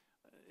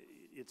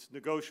 it's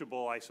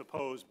negotiable, I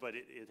suppose, but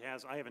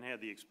I haven't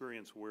had the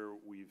experience where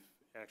we've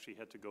actually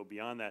had to go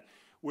beyond that.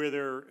 Where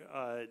there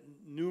are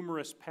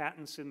numerous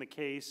patents in the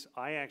case,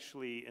 I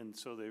actually, and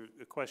so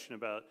the question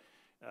about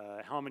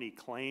how many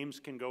claims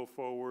can go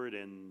forward,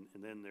 and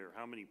then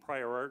how many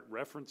prior art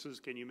references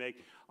can you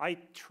make. I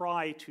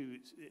try to,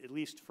 at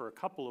least for a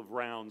couple of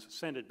rounds,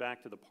 send it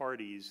back to the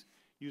parties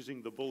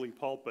using the bully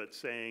pulpit,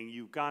 saying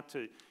you've got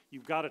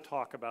to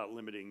talk about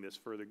limiting this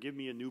further. Give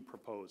me a new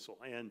proposal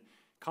and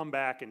come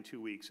back in 2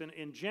 weeks.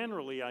 And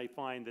generally, I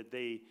find that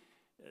they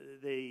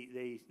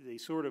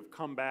sort of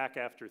come back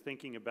after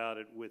thinking about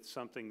it with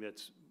something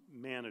that's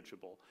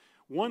manageable.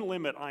 One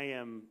limit I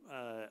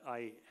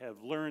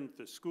have learned,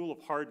 the school of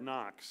hard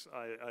knocks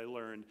I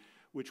learned,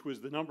 which was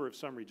the number of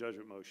summary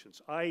judgment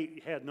motions. I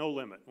had no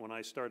limit when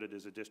I started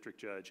as a district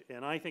judge,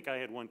 and I think I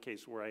had one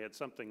case where I had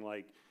something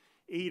like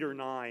 8 or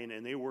 9,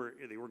 and they were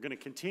going to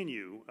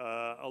continue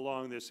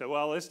along this. So,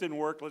 well, this didn't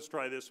work, let's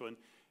try this one.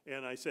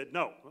 And I said,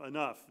 no,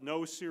 enough,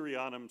 no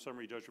seriatim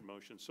summary judgment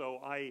motion. So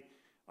I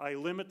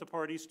limit the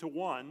parties to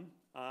 1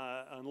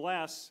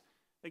 unless,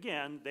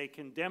 again, they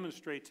can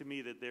demonstrate to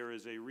me that there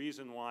is a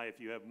reason why, if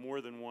you have more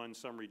than 1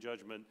 summary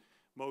judgment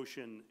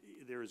motion,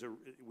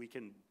 we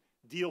can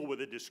deal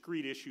with a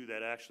discrete issue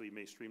that actually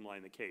may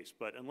streamline the case.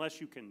 But unless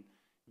you can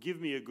give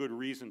me a good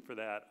reason for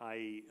that,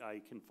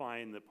 I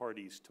confine the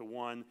parties to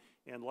 1.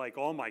 And like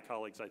all my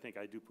colleagues, I think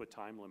I do put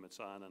time limits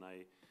on, and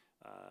I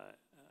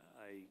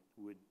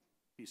would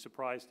be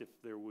surprised if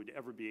there would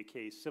ever be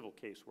a civil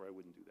case where I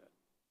wouldn't do that.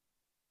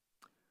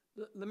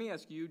 Let me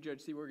ask you,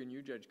 Judge Seeborg, and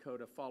you, Judge Koh,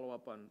 to follow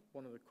up on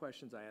one of the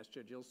questions I asked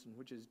Judge Illston,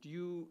 which is, do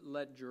you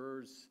let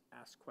jurors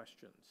ask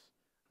questions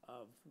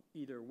of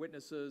either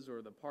witnesses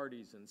or the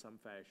parties in some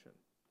fashion?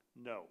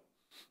 No.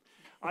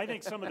 I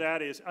think some of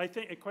that is,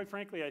 quite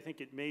frankly, I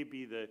think it may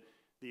be the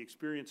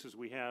experiences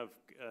we have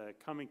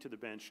coming to the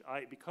bench.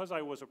 Because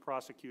I was a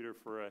prosecutor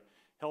for a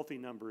healthy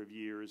number of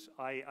years,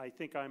 I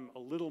think I'm a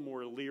little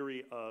more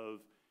leery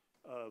of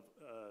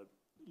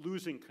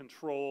losing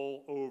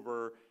control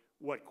over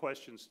what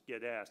questions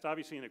get asked.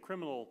 Obviously, in a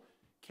criminal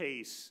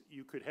case,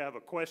 you could have a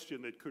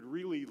question that could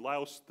really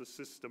louse the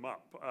system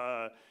up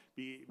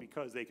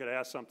because they could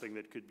ask something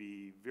that could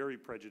be very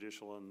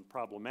prejudicial and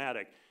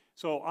problematic.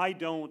 So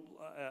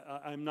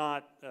I'm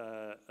not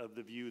of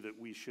the view that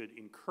we should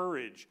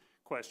encourage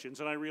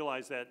questions, and I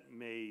realize that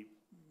may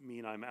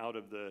mean I'm out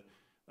of the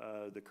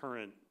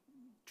current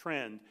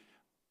trend.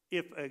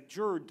 If a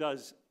juror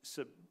does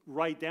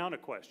write down a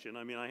question,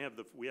 I mean,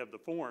 we have the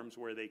forms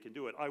where they can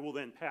do it. I will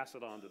then pass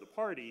it on to the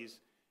parties,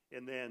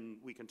 and then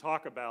we can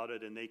talk about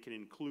it, and they can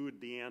include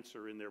the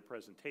answer in their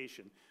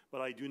presentation.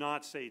 But I do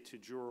not say to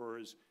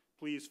jurors,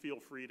 please feel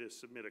free to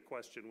submit a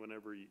question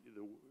whenever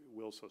the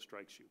will so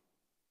strikes you.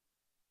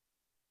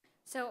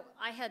 So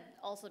I had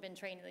also been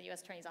trained in the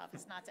U.S. Attorney's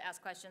Office not to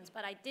ask questions,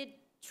 but I did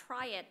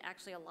try it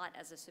actually a lot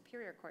as a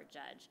Superior Court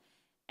judge,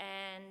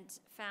 and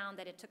found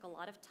that it took a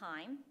lot of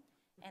time,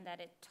 and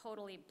that it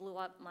totally blew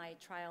up my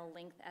trial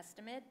length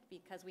estimate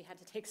because we had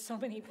to take so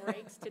many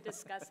breaks to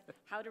discuss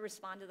how to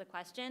respond to the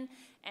question.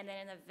 And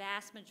then in the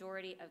vast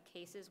majority of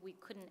cases, we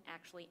couldn't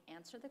actually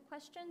answer the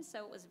question.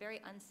 So it was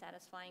very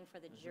unsatisfying for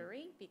the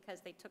jury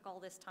because they took all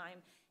this time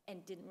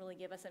and didn't really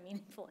give us a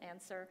meaningful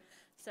answer.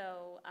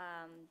 So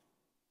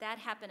that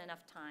happened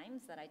enough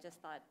times that I just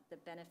thought the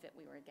benefit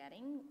we were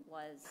getting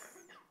was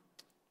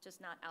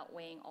just not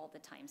outweighing all the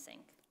time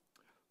sink.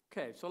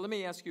 Okay, so let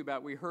me ask you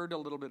about, we heard a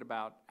little bit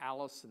about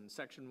Alice and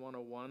Section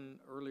 101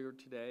 earlier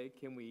today.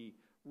 Can we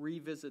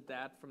revisit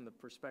that from the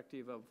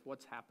perspective of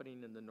what's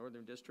happening in the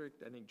Northern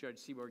District? I think Judge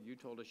Seeborg, you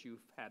told us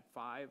you've had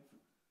 5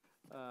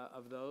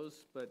 of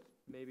those, but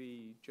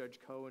maybe Judge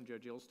Koh and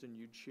Judge Illston,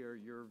 you'd share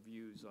your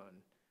views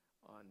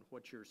on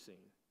what you're seeing.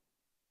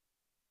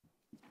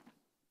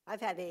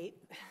 I've had 8,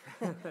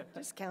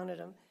 just counted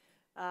them.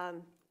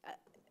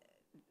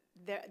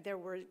 There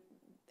were,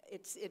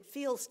 it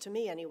feels to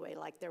me anyway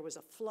like there was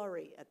a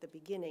flurry at the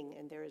beginning,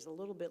 and there is a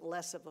little bit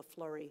less of a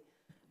flurry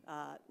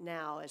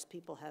now as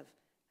people have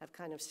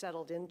kind of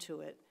settled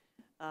into it.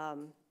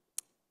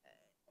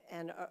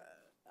 And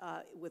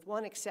with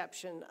one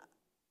exception,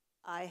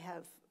 I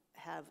have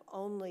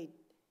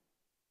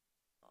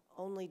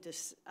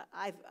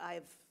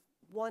I've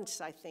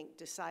once, I think,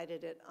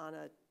 decided it on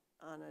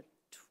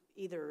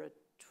either a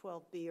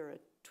 12B or a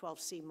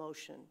 12C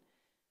motion.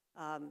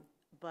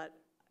 But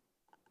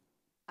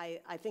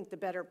I think the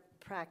better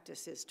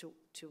practice is to,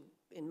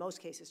 in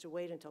most cases, to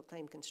wait until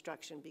claim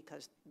construction,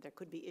 because there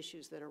could be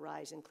issues that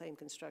arise in claim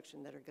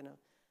construction that are going to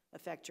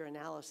affect your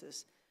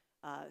analysis.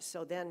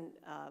 So then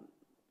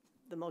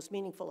the most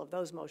meaningful of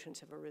those motions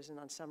have arisen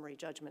on summary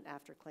judgment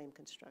after claim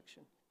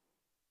construction.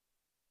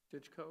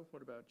 Judge Koh,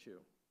 what about you?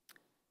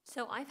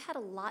 So I've had a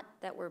lot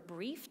that were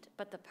briefed,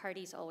 but the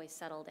parties always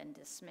settled and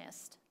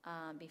dismissed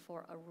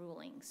before a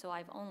ruling. So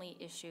I've only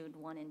issued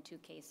 1 and 2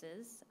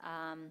 cases,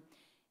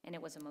 and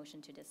it was a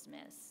motion to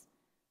dismiss.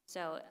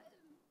 So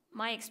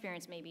my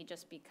experience may be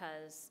just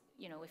because,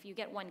 you know, if you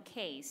get 1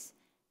 case,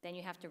 then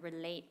you have to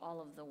relate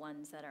all of the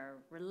ones that are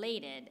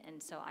related,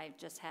 and so I've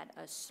just had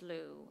a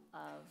slew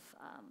of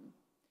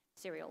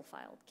serial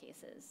filed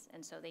cases,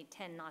 and so they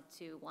tend not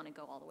to want to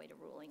go all the way to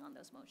ruling on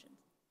those motions.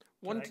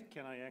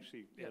 Can I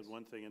actually add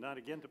one thing, and not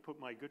again to put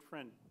my good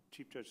friend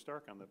Chief Judge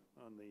Stark on the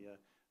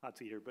hot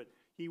seat here, but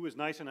he was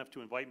nice enough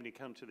to invite me to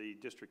come to the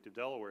District of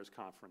Delaware's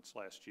conference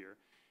last year,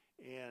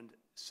 and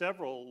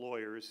several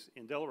lawyers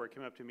in Delaware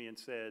came up to me and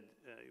said,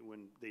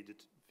 when they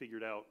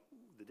figured out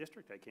the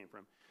district I came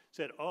from,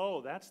 said,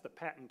 "Oh, that's the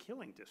patent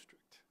killing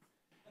district."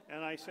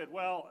 And I said,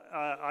 well,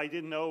 I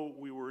didn't know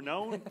we were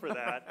known for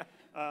that,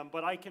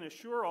 but I can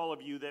assure all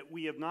of you that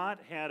we have not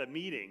had a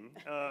meeting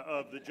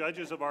of the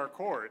judges of our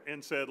court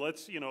and said,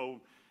 let's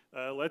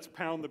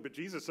pound the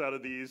bejesus out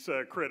of these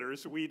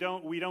critters. We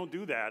don't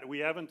do that. We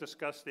haven't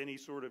discussed any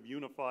sort of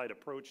unified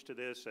approach to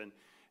this.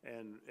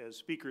 And as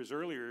speakers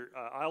earlier,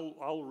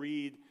 I'll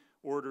read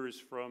orders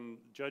from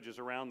judges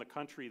around the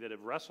country that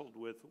have wrestled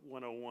with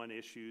 101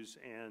 issues,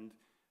 and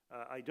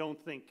I don't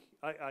think,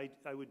 I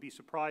would be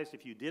surprised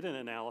if you did an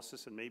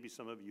analysis, and maybe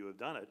some of you have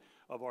done it,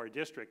 of our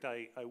district.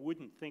 I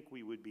wouldn't think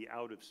we would be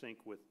out of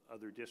sync with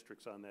other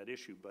districts on that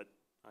issue, but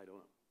I don't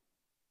know.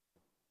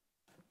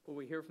 Well,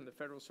 we hear from the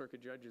Federal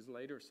Circuit judges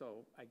later,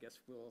 so I guess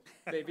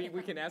maybe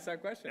we can ask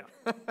that question.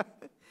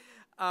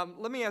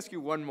 Let me ask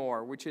you one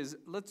more, which is,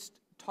 let's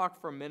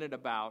talk for a minute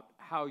about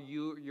how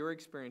your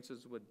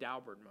experiences with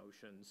Daubert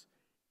motions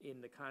in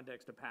the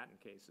context of patent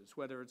cases,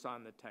 whether it's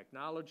on the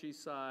technology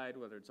side,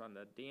 whether it's on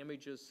the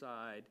damages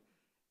side.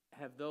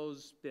 Have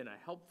those been a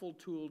helpful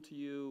tool to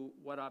you?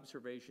 What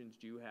observations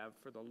do you have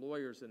for the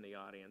lawyers in the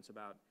audience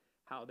about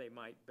how they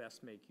might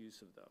best make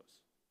use of those?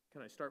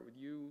 Can I start with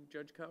you,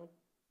 Judge Koh?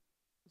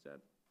 Is that?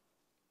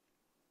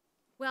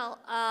 Well,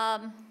 I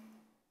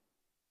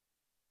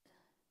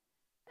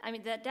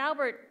mean, the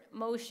Daubert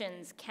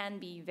motions can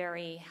be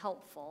very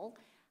helpful.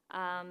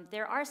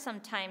 There are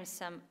sometimes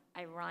some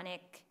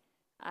ironic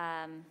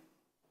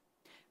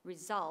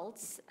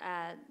results.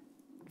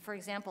 For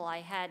example, I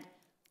had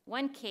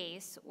one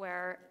case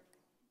where,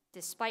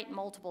 despite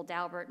multiple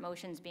Daubert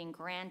motions being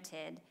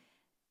granted,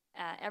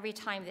 every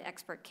time the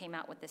expert came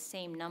out with the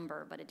same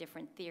number but a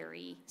different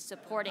theory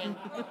supporting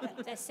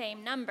the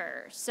same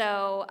number.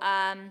 So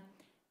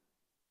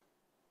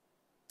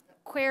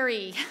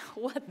query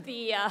what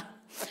the,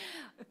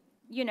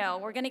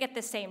 we're going to get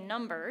the same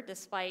number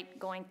despite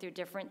going through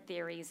different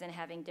theories and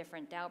having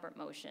different Daubert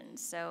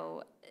motions.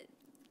 So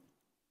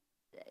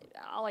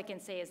all I can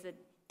say is that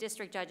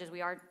district judges,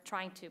 we are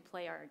trying to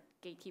play our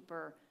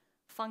gatekeeper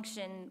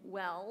function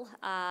well,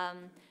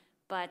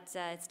 but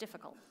it's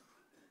difficult.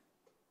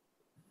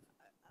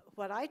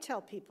 What I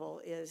tell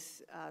people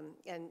is,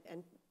 and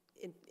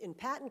in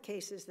patent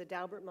cases, the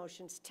Daubert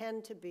motions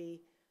tend to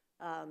be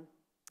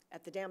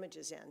at the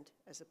damages end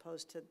as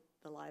opposed to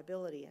the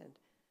liability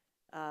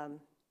end.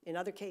 In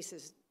other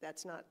cases,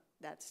 that's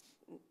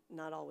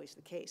not always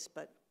the case,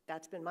 but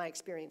that's been my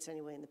experience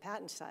anyway in the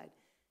patent side.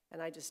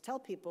 And I just tell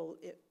people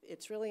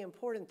it's really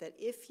important that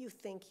if you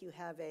think you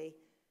have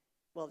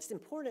it's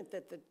important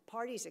that the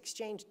parties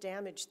exchange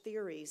damage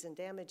theories and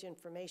damage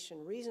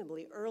information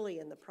reasonably early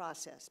in the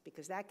process,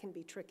 because that can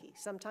be tricky.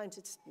 Sometimes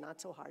it's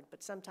not so hard,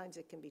 but sometimes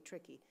it can be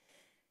tricky.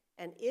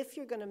 And if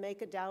you're going to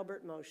make a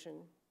Daubert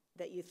motion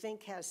that you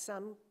think has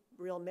some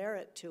real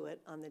merit to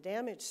it on the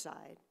damage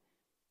side,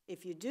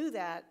 if you do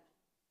that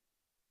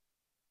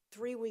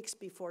 3 weeks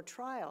before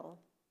trial,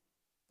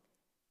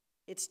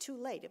 it's too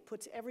late. It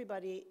puts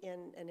everybody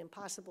in an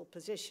impossible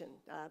position.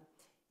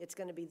 It's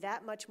going to be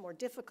that much more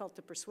difficult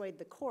to persuade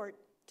the court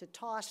to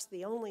toss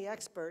the only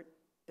expert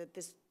that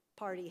this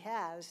party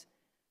has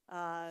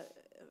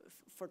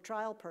for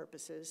trial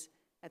purposes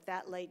at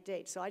that late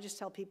date. So I just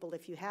tell people,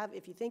 if you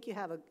think you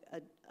have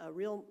a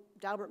real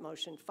Daubert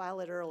motion, file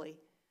it early,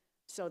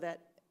 so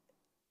that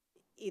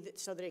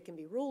it can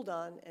be ruled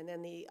on, and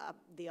then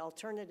the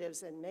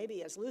alternatives, and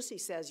maybe, as Lucy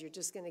says, you're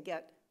just going to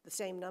get the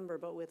same number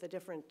but with a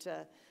different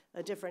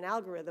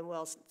algorithm.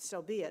 Well,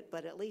 so be it.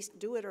 But at least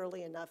do it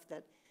early enough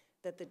that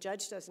the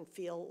judge doesn't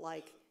feel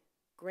like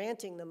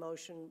granting the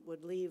motion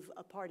would leave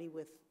a party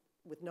with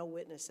no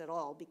witness at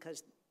all,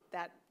 because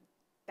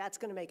that's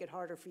going to make it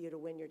harder for you to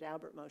win your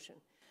Daubert motion.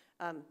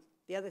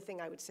 The other thing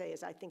I would say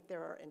is I think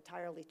there are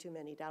entirely too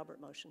many Daubert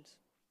motions.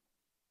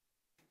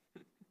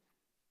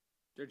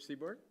 Judge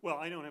Seeborg? Well,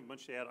 I don't have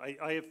much to add.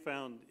 I have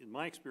found, in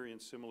my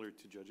experience, similar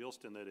to Judge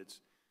Illston, that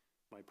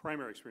my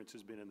primary experience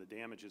has been in the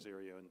damages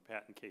area in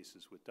patent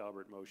cases with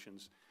Daubert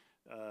motions.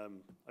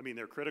 I mean,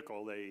 they're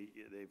critical.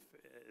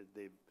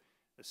 They've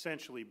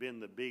essentially been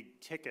the big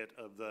ticket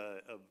of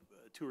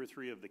 2 or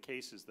 3 of the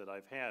cases that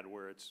I've had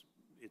where it's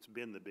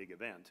been the big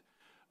event.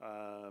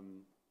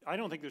 I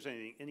don't think there's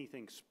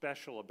anything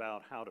special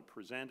about how to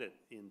present it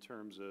in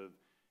terms of,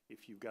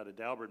 if you've got a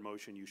Daubert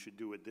motion, you should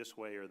do it this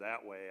way or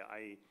that way.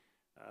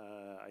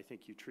 I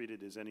think you treat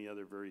it as any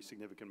other very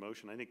significant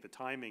motion. I think the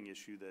timing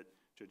issue that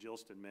Judge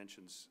Illston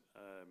mentions,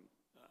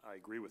 I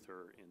agree with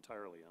her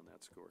entirely on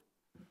that score.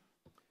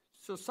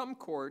 So some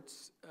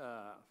courts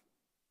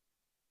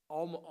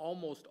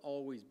almost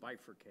always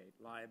bifurcate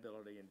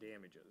liability and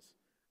damages.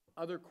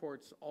 Other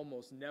courts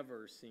almost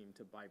never seem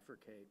to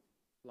bifurcate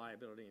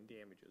liability and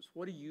damages.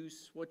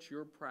 What's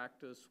your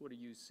practice? What do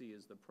you see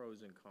as the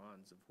pros and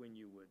cons of when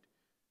you would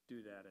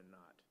do that and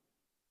not?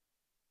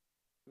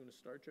 You want to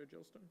start, Judge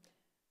Illston?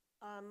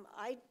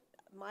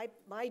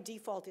 My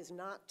default is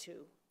not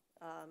to.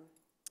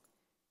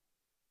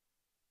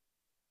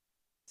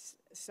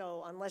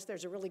 So unless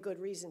there's a really good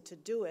reason to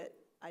do it,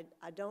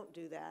 I don't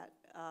do that,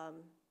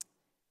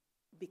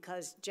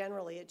 because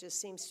generally it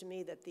just seems to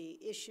me that the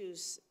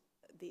issues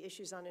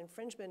on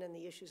infringement and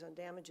the issues on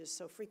damages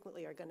so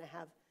frequently are going to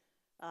have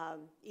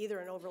either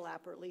an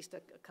overlap or at least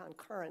a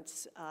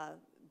concurrence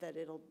that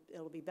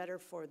it'll be better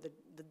for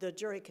the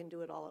jury can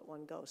do it all at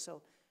one go.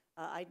 So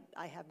I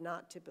have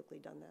not typically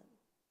done that.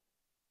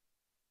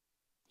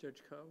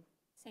 Judge Koh?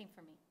 Same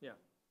for me. Yeah.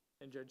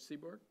 And Judge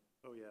Seeborg?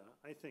 Oh, yeah.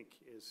 I think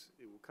it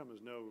will come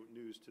as no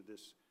news to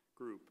this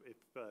group.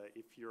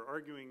 If you're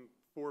arguing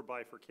for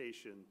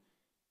bifurcation,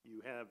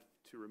 you have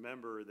to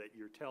remember that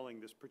you're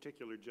telling this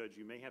particular judge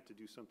you may have to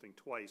do something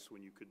twice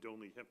when you could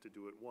only have to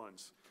do it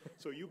once.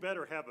 So you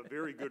better have a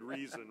very good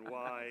reason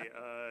why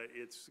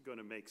it's going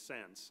to make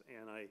sense.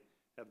 And I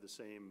have the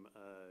same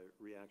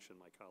reaction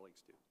my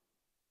colleagues do.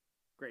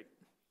 Great.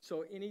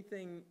 So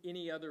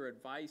any other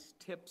advice,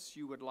 tips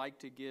you would like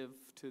to give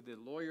to the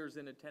lawyers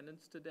in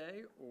attendance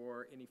today,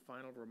 or any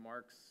final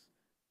remarks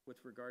with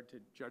regard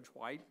to Judge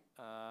Whyte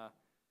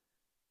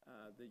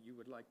that you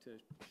would like to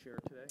share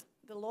today?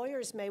 The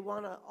lawyers may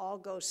want to all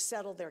go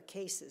settle their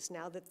cases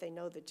now that they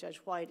know that Judge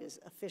Whyte is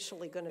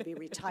officially going to be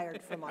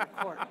retired from our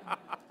court.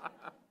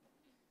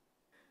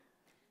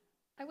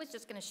 I was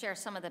just going to share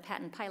some of the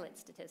patent pilot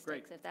statistics,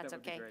 Great. if that's That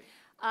would be okay.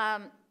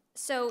 great.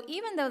 So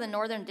even though the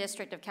Northern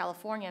District of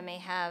California may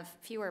have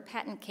fewer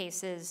patent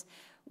cases,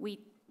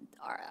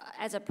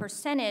 as a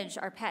percentage,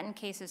 our patent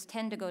cases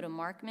tend to go to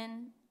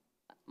Markman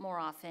more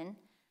often,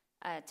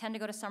 tend to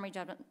go to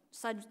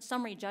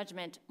summary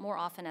judgment more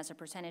often as a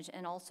percentage,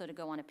 and also to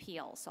go on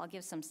appeal. So I'll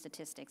give some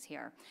statistics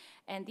here.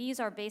 And these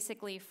are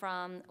basically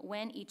from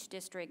when each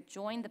district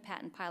joined the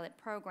patent pilot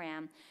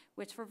program,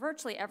 which for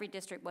virtually every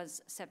district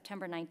was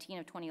September 19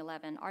 of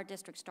 2011. Our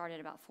district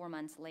started about 4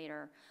 months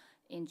later,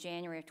 in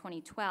January of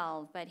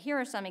 2012, but here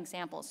are some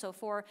examples. So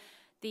for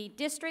the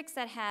districts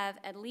that have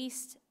at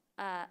least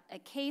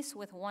cases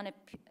with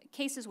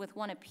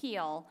one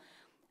appeal,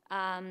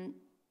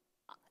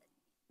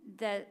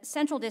 the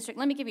Central District,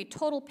 let me give you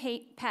total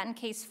patent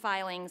case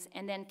filings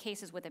and then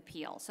cases with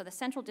appeal. So the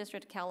Central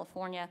District of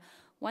California,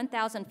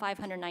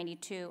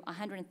 1,592,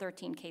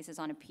 113 cases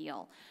on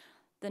appeal.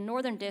 The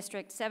Northern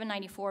District,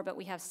 794, but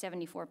we have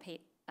 74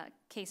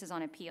 cases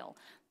on appeal.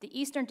 The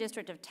Eastern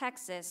District of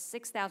Texas,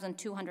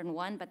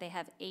 6,201, but they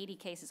have 80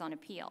 cases on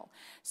appeal.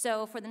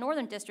 So for the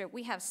Northern District,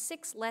 we have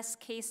 6 less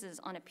cases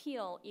on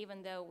appeal,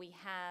 even though we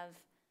have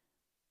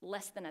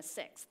less than a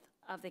sixth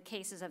of the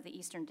cases of the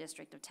Eastern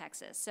District of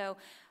Texas. So,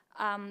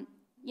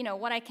 you know,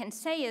 what I can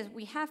say is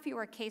we have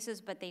fewer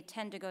cases, but they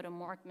tend to go to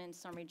Markman,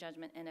 summary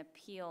judgment, and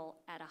appeal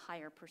at a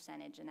higher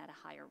percentage and at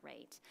a higher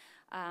rate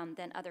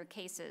than other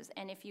cases.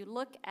 And if you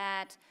look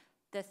at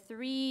the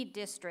 3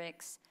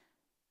 districts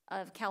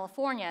of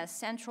California,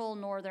 Central,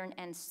 Northern,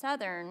 and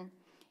Southern,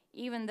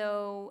 even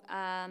though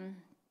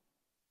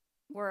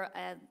we're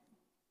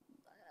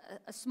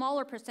a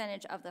smaller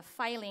percentage of the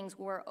filings,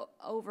 were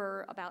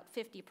over about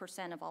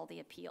 50% of all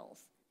the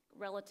appeals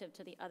relative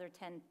to the other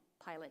 10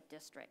 pilot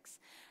districts.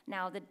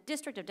 Now, the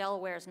District of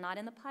Delaware is not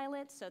in the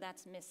pilot, so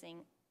that's missing,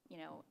 you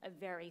know, a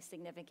very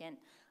significant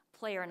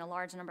player in a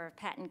large number of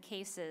patent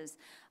cases.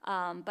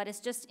 But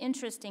it's just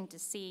interesting to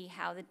see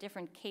how the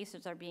different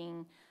cases are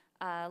being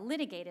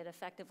litigated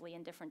effectively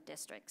in different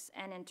districts.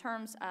 And in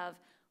terms of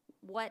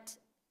what,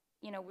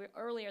 you know,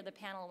 earlier the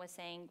panel was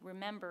saying,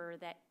 remember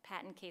that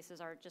patent cases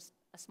are just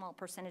a small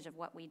percentage of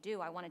what we do.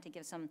 I wanted to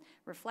give some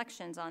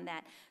reflections on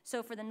that.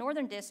 So for the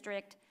Northern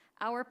District,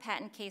 our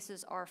patent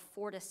cases are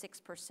 4 to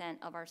 6%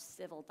 of our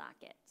civil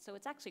docket. So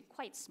it's actually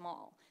quite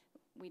small.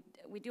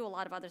 We do a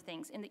lot of other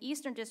things. In the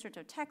Eastern District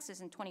of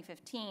Texas in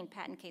 2015,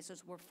 patent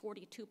cases were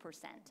 42%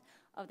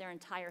 of their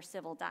entire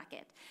civil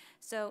docket.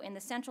 So in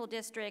the Central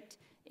District,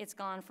 it's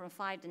gone from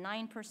 5 to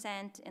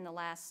 9% in the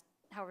last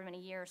however many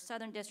years.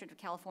 Southern District of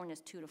California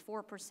is 2 to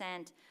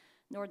 4%.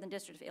 Northern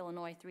District of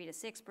Illinois, 3 to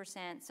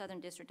 6%.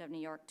 Southern District of New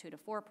York, 2 to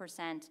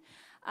 4%.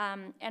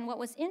 And what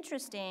was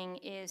interesting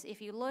is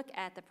if you look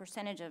at the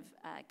percentage of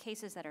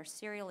cases that are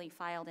serially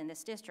filed in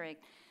this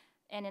district,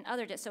 and in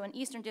other, so in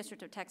Eastern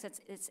District of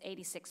Texas, it's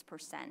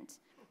 86%.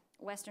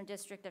 Western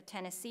District of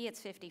Tennessee, it's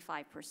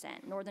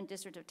 55%. Northern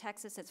District of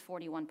Texas, it's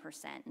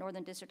 41%.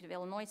 Northern District of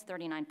Illinois, it's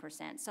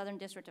 39%. Southern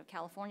District of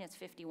California, it's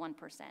 51%.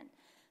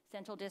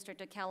 Central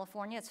District of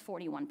California, it's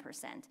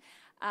 41%.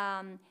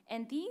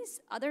 And these,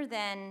 other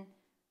than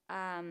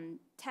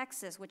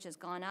Texas, which has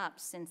gone up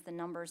since the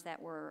numbers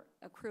that were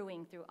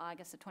accruing through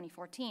August of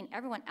 2014.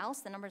 Everyone else,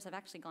 the numbers have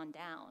actually gone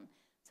down.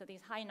 So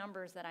these high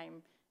numbers that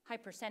high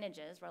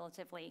percentages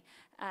relatively,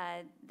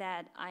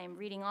 that I'm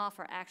reading off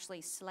are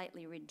actually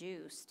slightly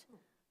reduced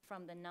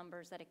from the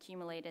numbers that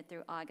accumulated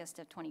through August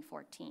of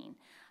 2014.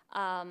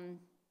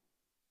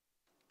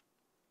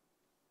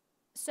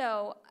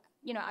 So,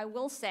 you know, I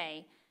will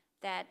say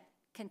that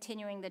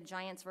continuing the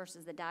Giants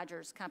versus the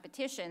Dodgers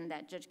competition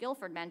that Judge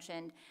Guilford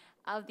mentioned,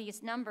 of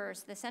these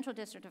numbers, the Central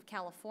District of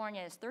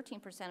California is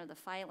 13% of the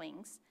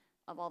filings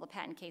of all the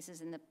patent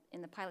cases in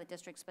the pilot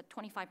districts, but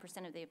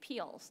 25% of the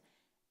appeals.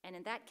 And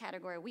in that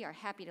category, we are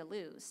happy to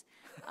lose.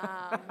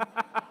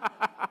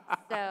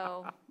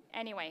 So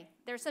anyway,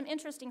 there's some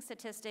interesting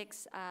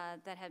statistics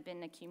that have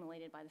been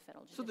accumulated by the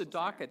Federal Judicial So the Center.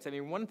 dockets, I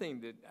mean, one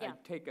thing that Yeah. I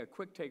take a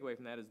quick takeaway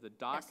from that is the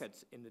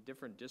dockets in the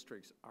different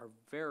districts are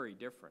very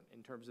different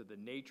in terms of the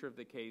nature of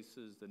the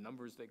cases, the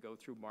numbers that go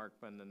through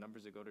Markman, the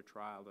numbers that go to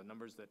trial, the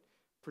numbers that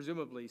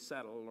presumably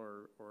settle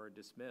or are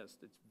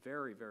dismissed. It's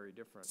very, very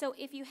different. So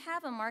if you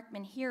have a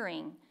Markman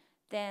hearing,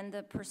 then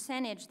the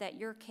percentage that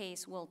your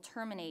case will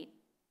terminate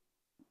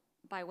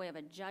by way of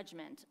a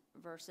judgment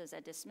versus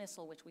a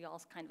dismissal, which we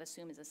all kind of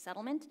assume is a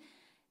settlement,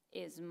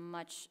 is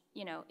much,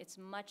 you know, it's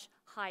much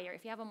higher.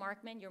 If you have a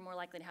Markman, you're more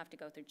likely to have to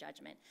go through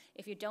judgment.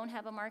 If you don't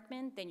have a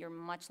Markman, then you're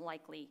much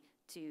likely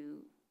to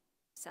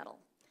settle.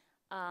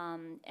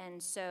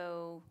 And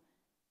so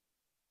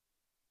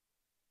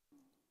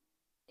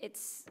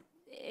it's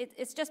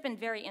just been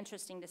very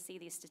interesting to see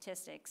these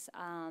statistics,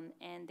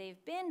 and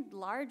they've been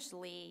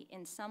largely,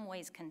 in some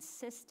ways,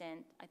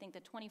 consistent. I think the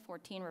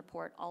 2014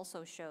 report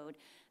also showed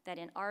that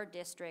in our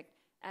district,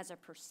 as a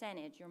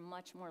percentage, you're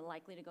much more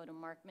likely to go to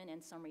Markman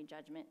and summary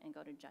judgment and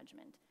go to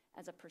judgment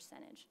as a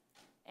percentage,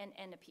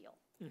 and appeal.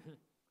 Mm-hmm.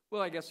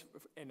 Well, I guess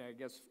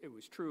it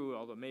was true,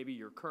 although maybe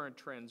your current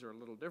trends are a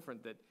little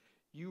different, that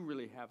you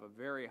really have a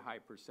very high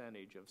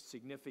percentage of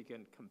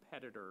significant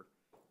competitor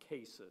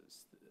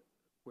cases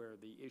where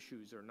the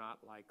issues are not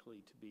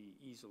likely to be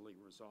easily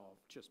resolved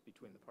just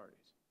between the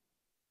parties.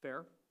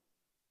 Fair?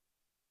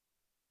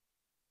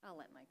 I'll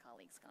let my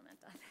colleagues comment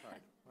on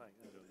that.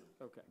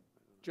 Okay.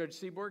 Judge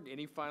Seeborg,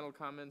 any final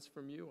comments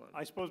from you on?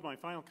 I suppose my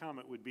final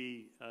comment would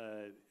be,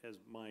 as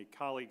my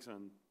colleagues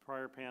on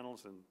prior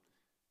panels, and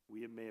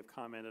we may have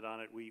commented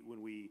on it,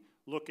 when we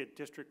look at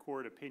district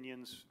court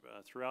opinions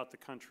throughout the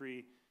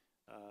country,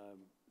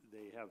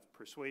 they have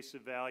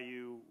persuasive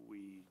value.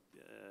 We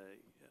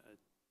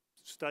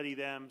study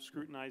them,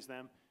 scrutinize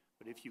them,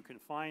 but if you can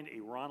find a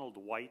Ronald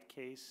Whyte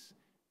case,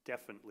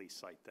 definitely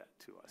cite that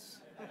to us.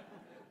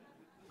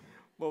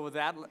 Well, with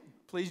that,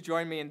 please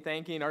join me in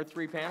thanking our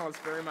three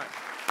panelists very much.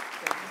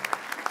 Thank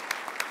you.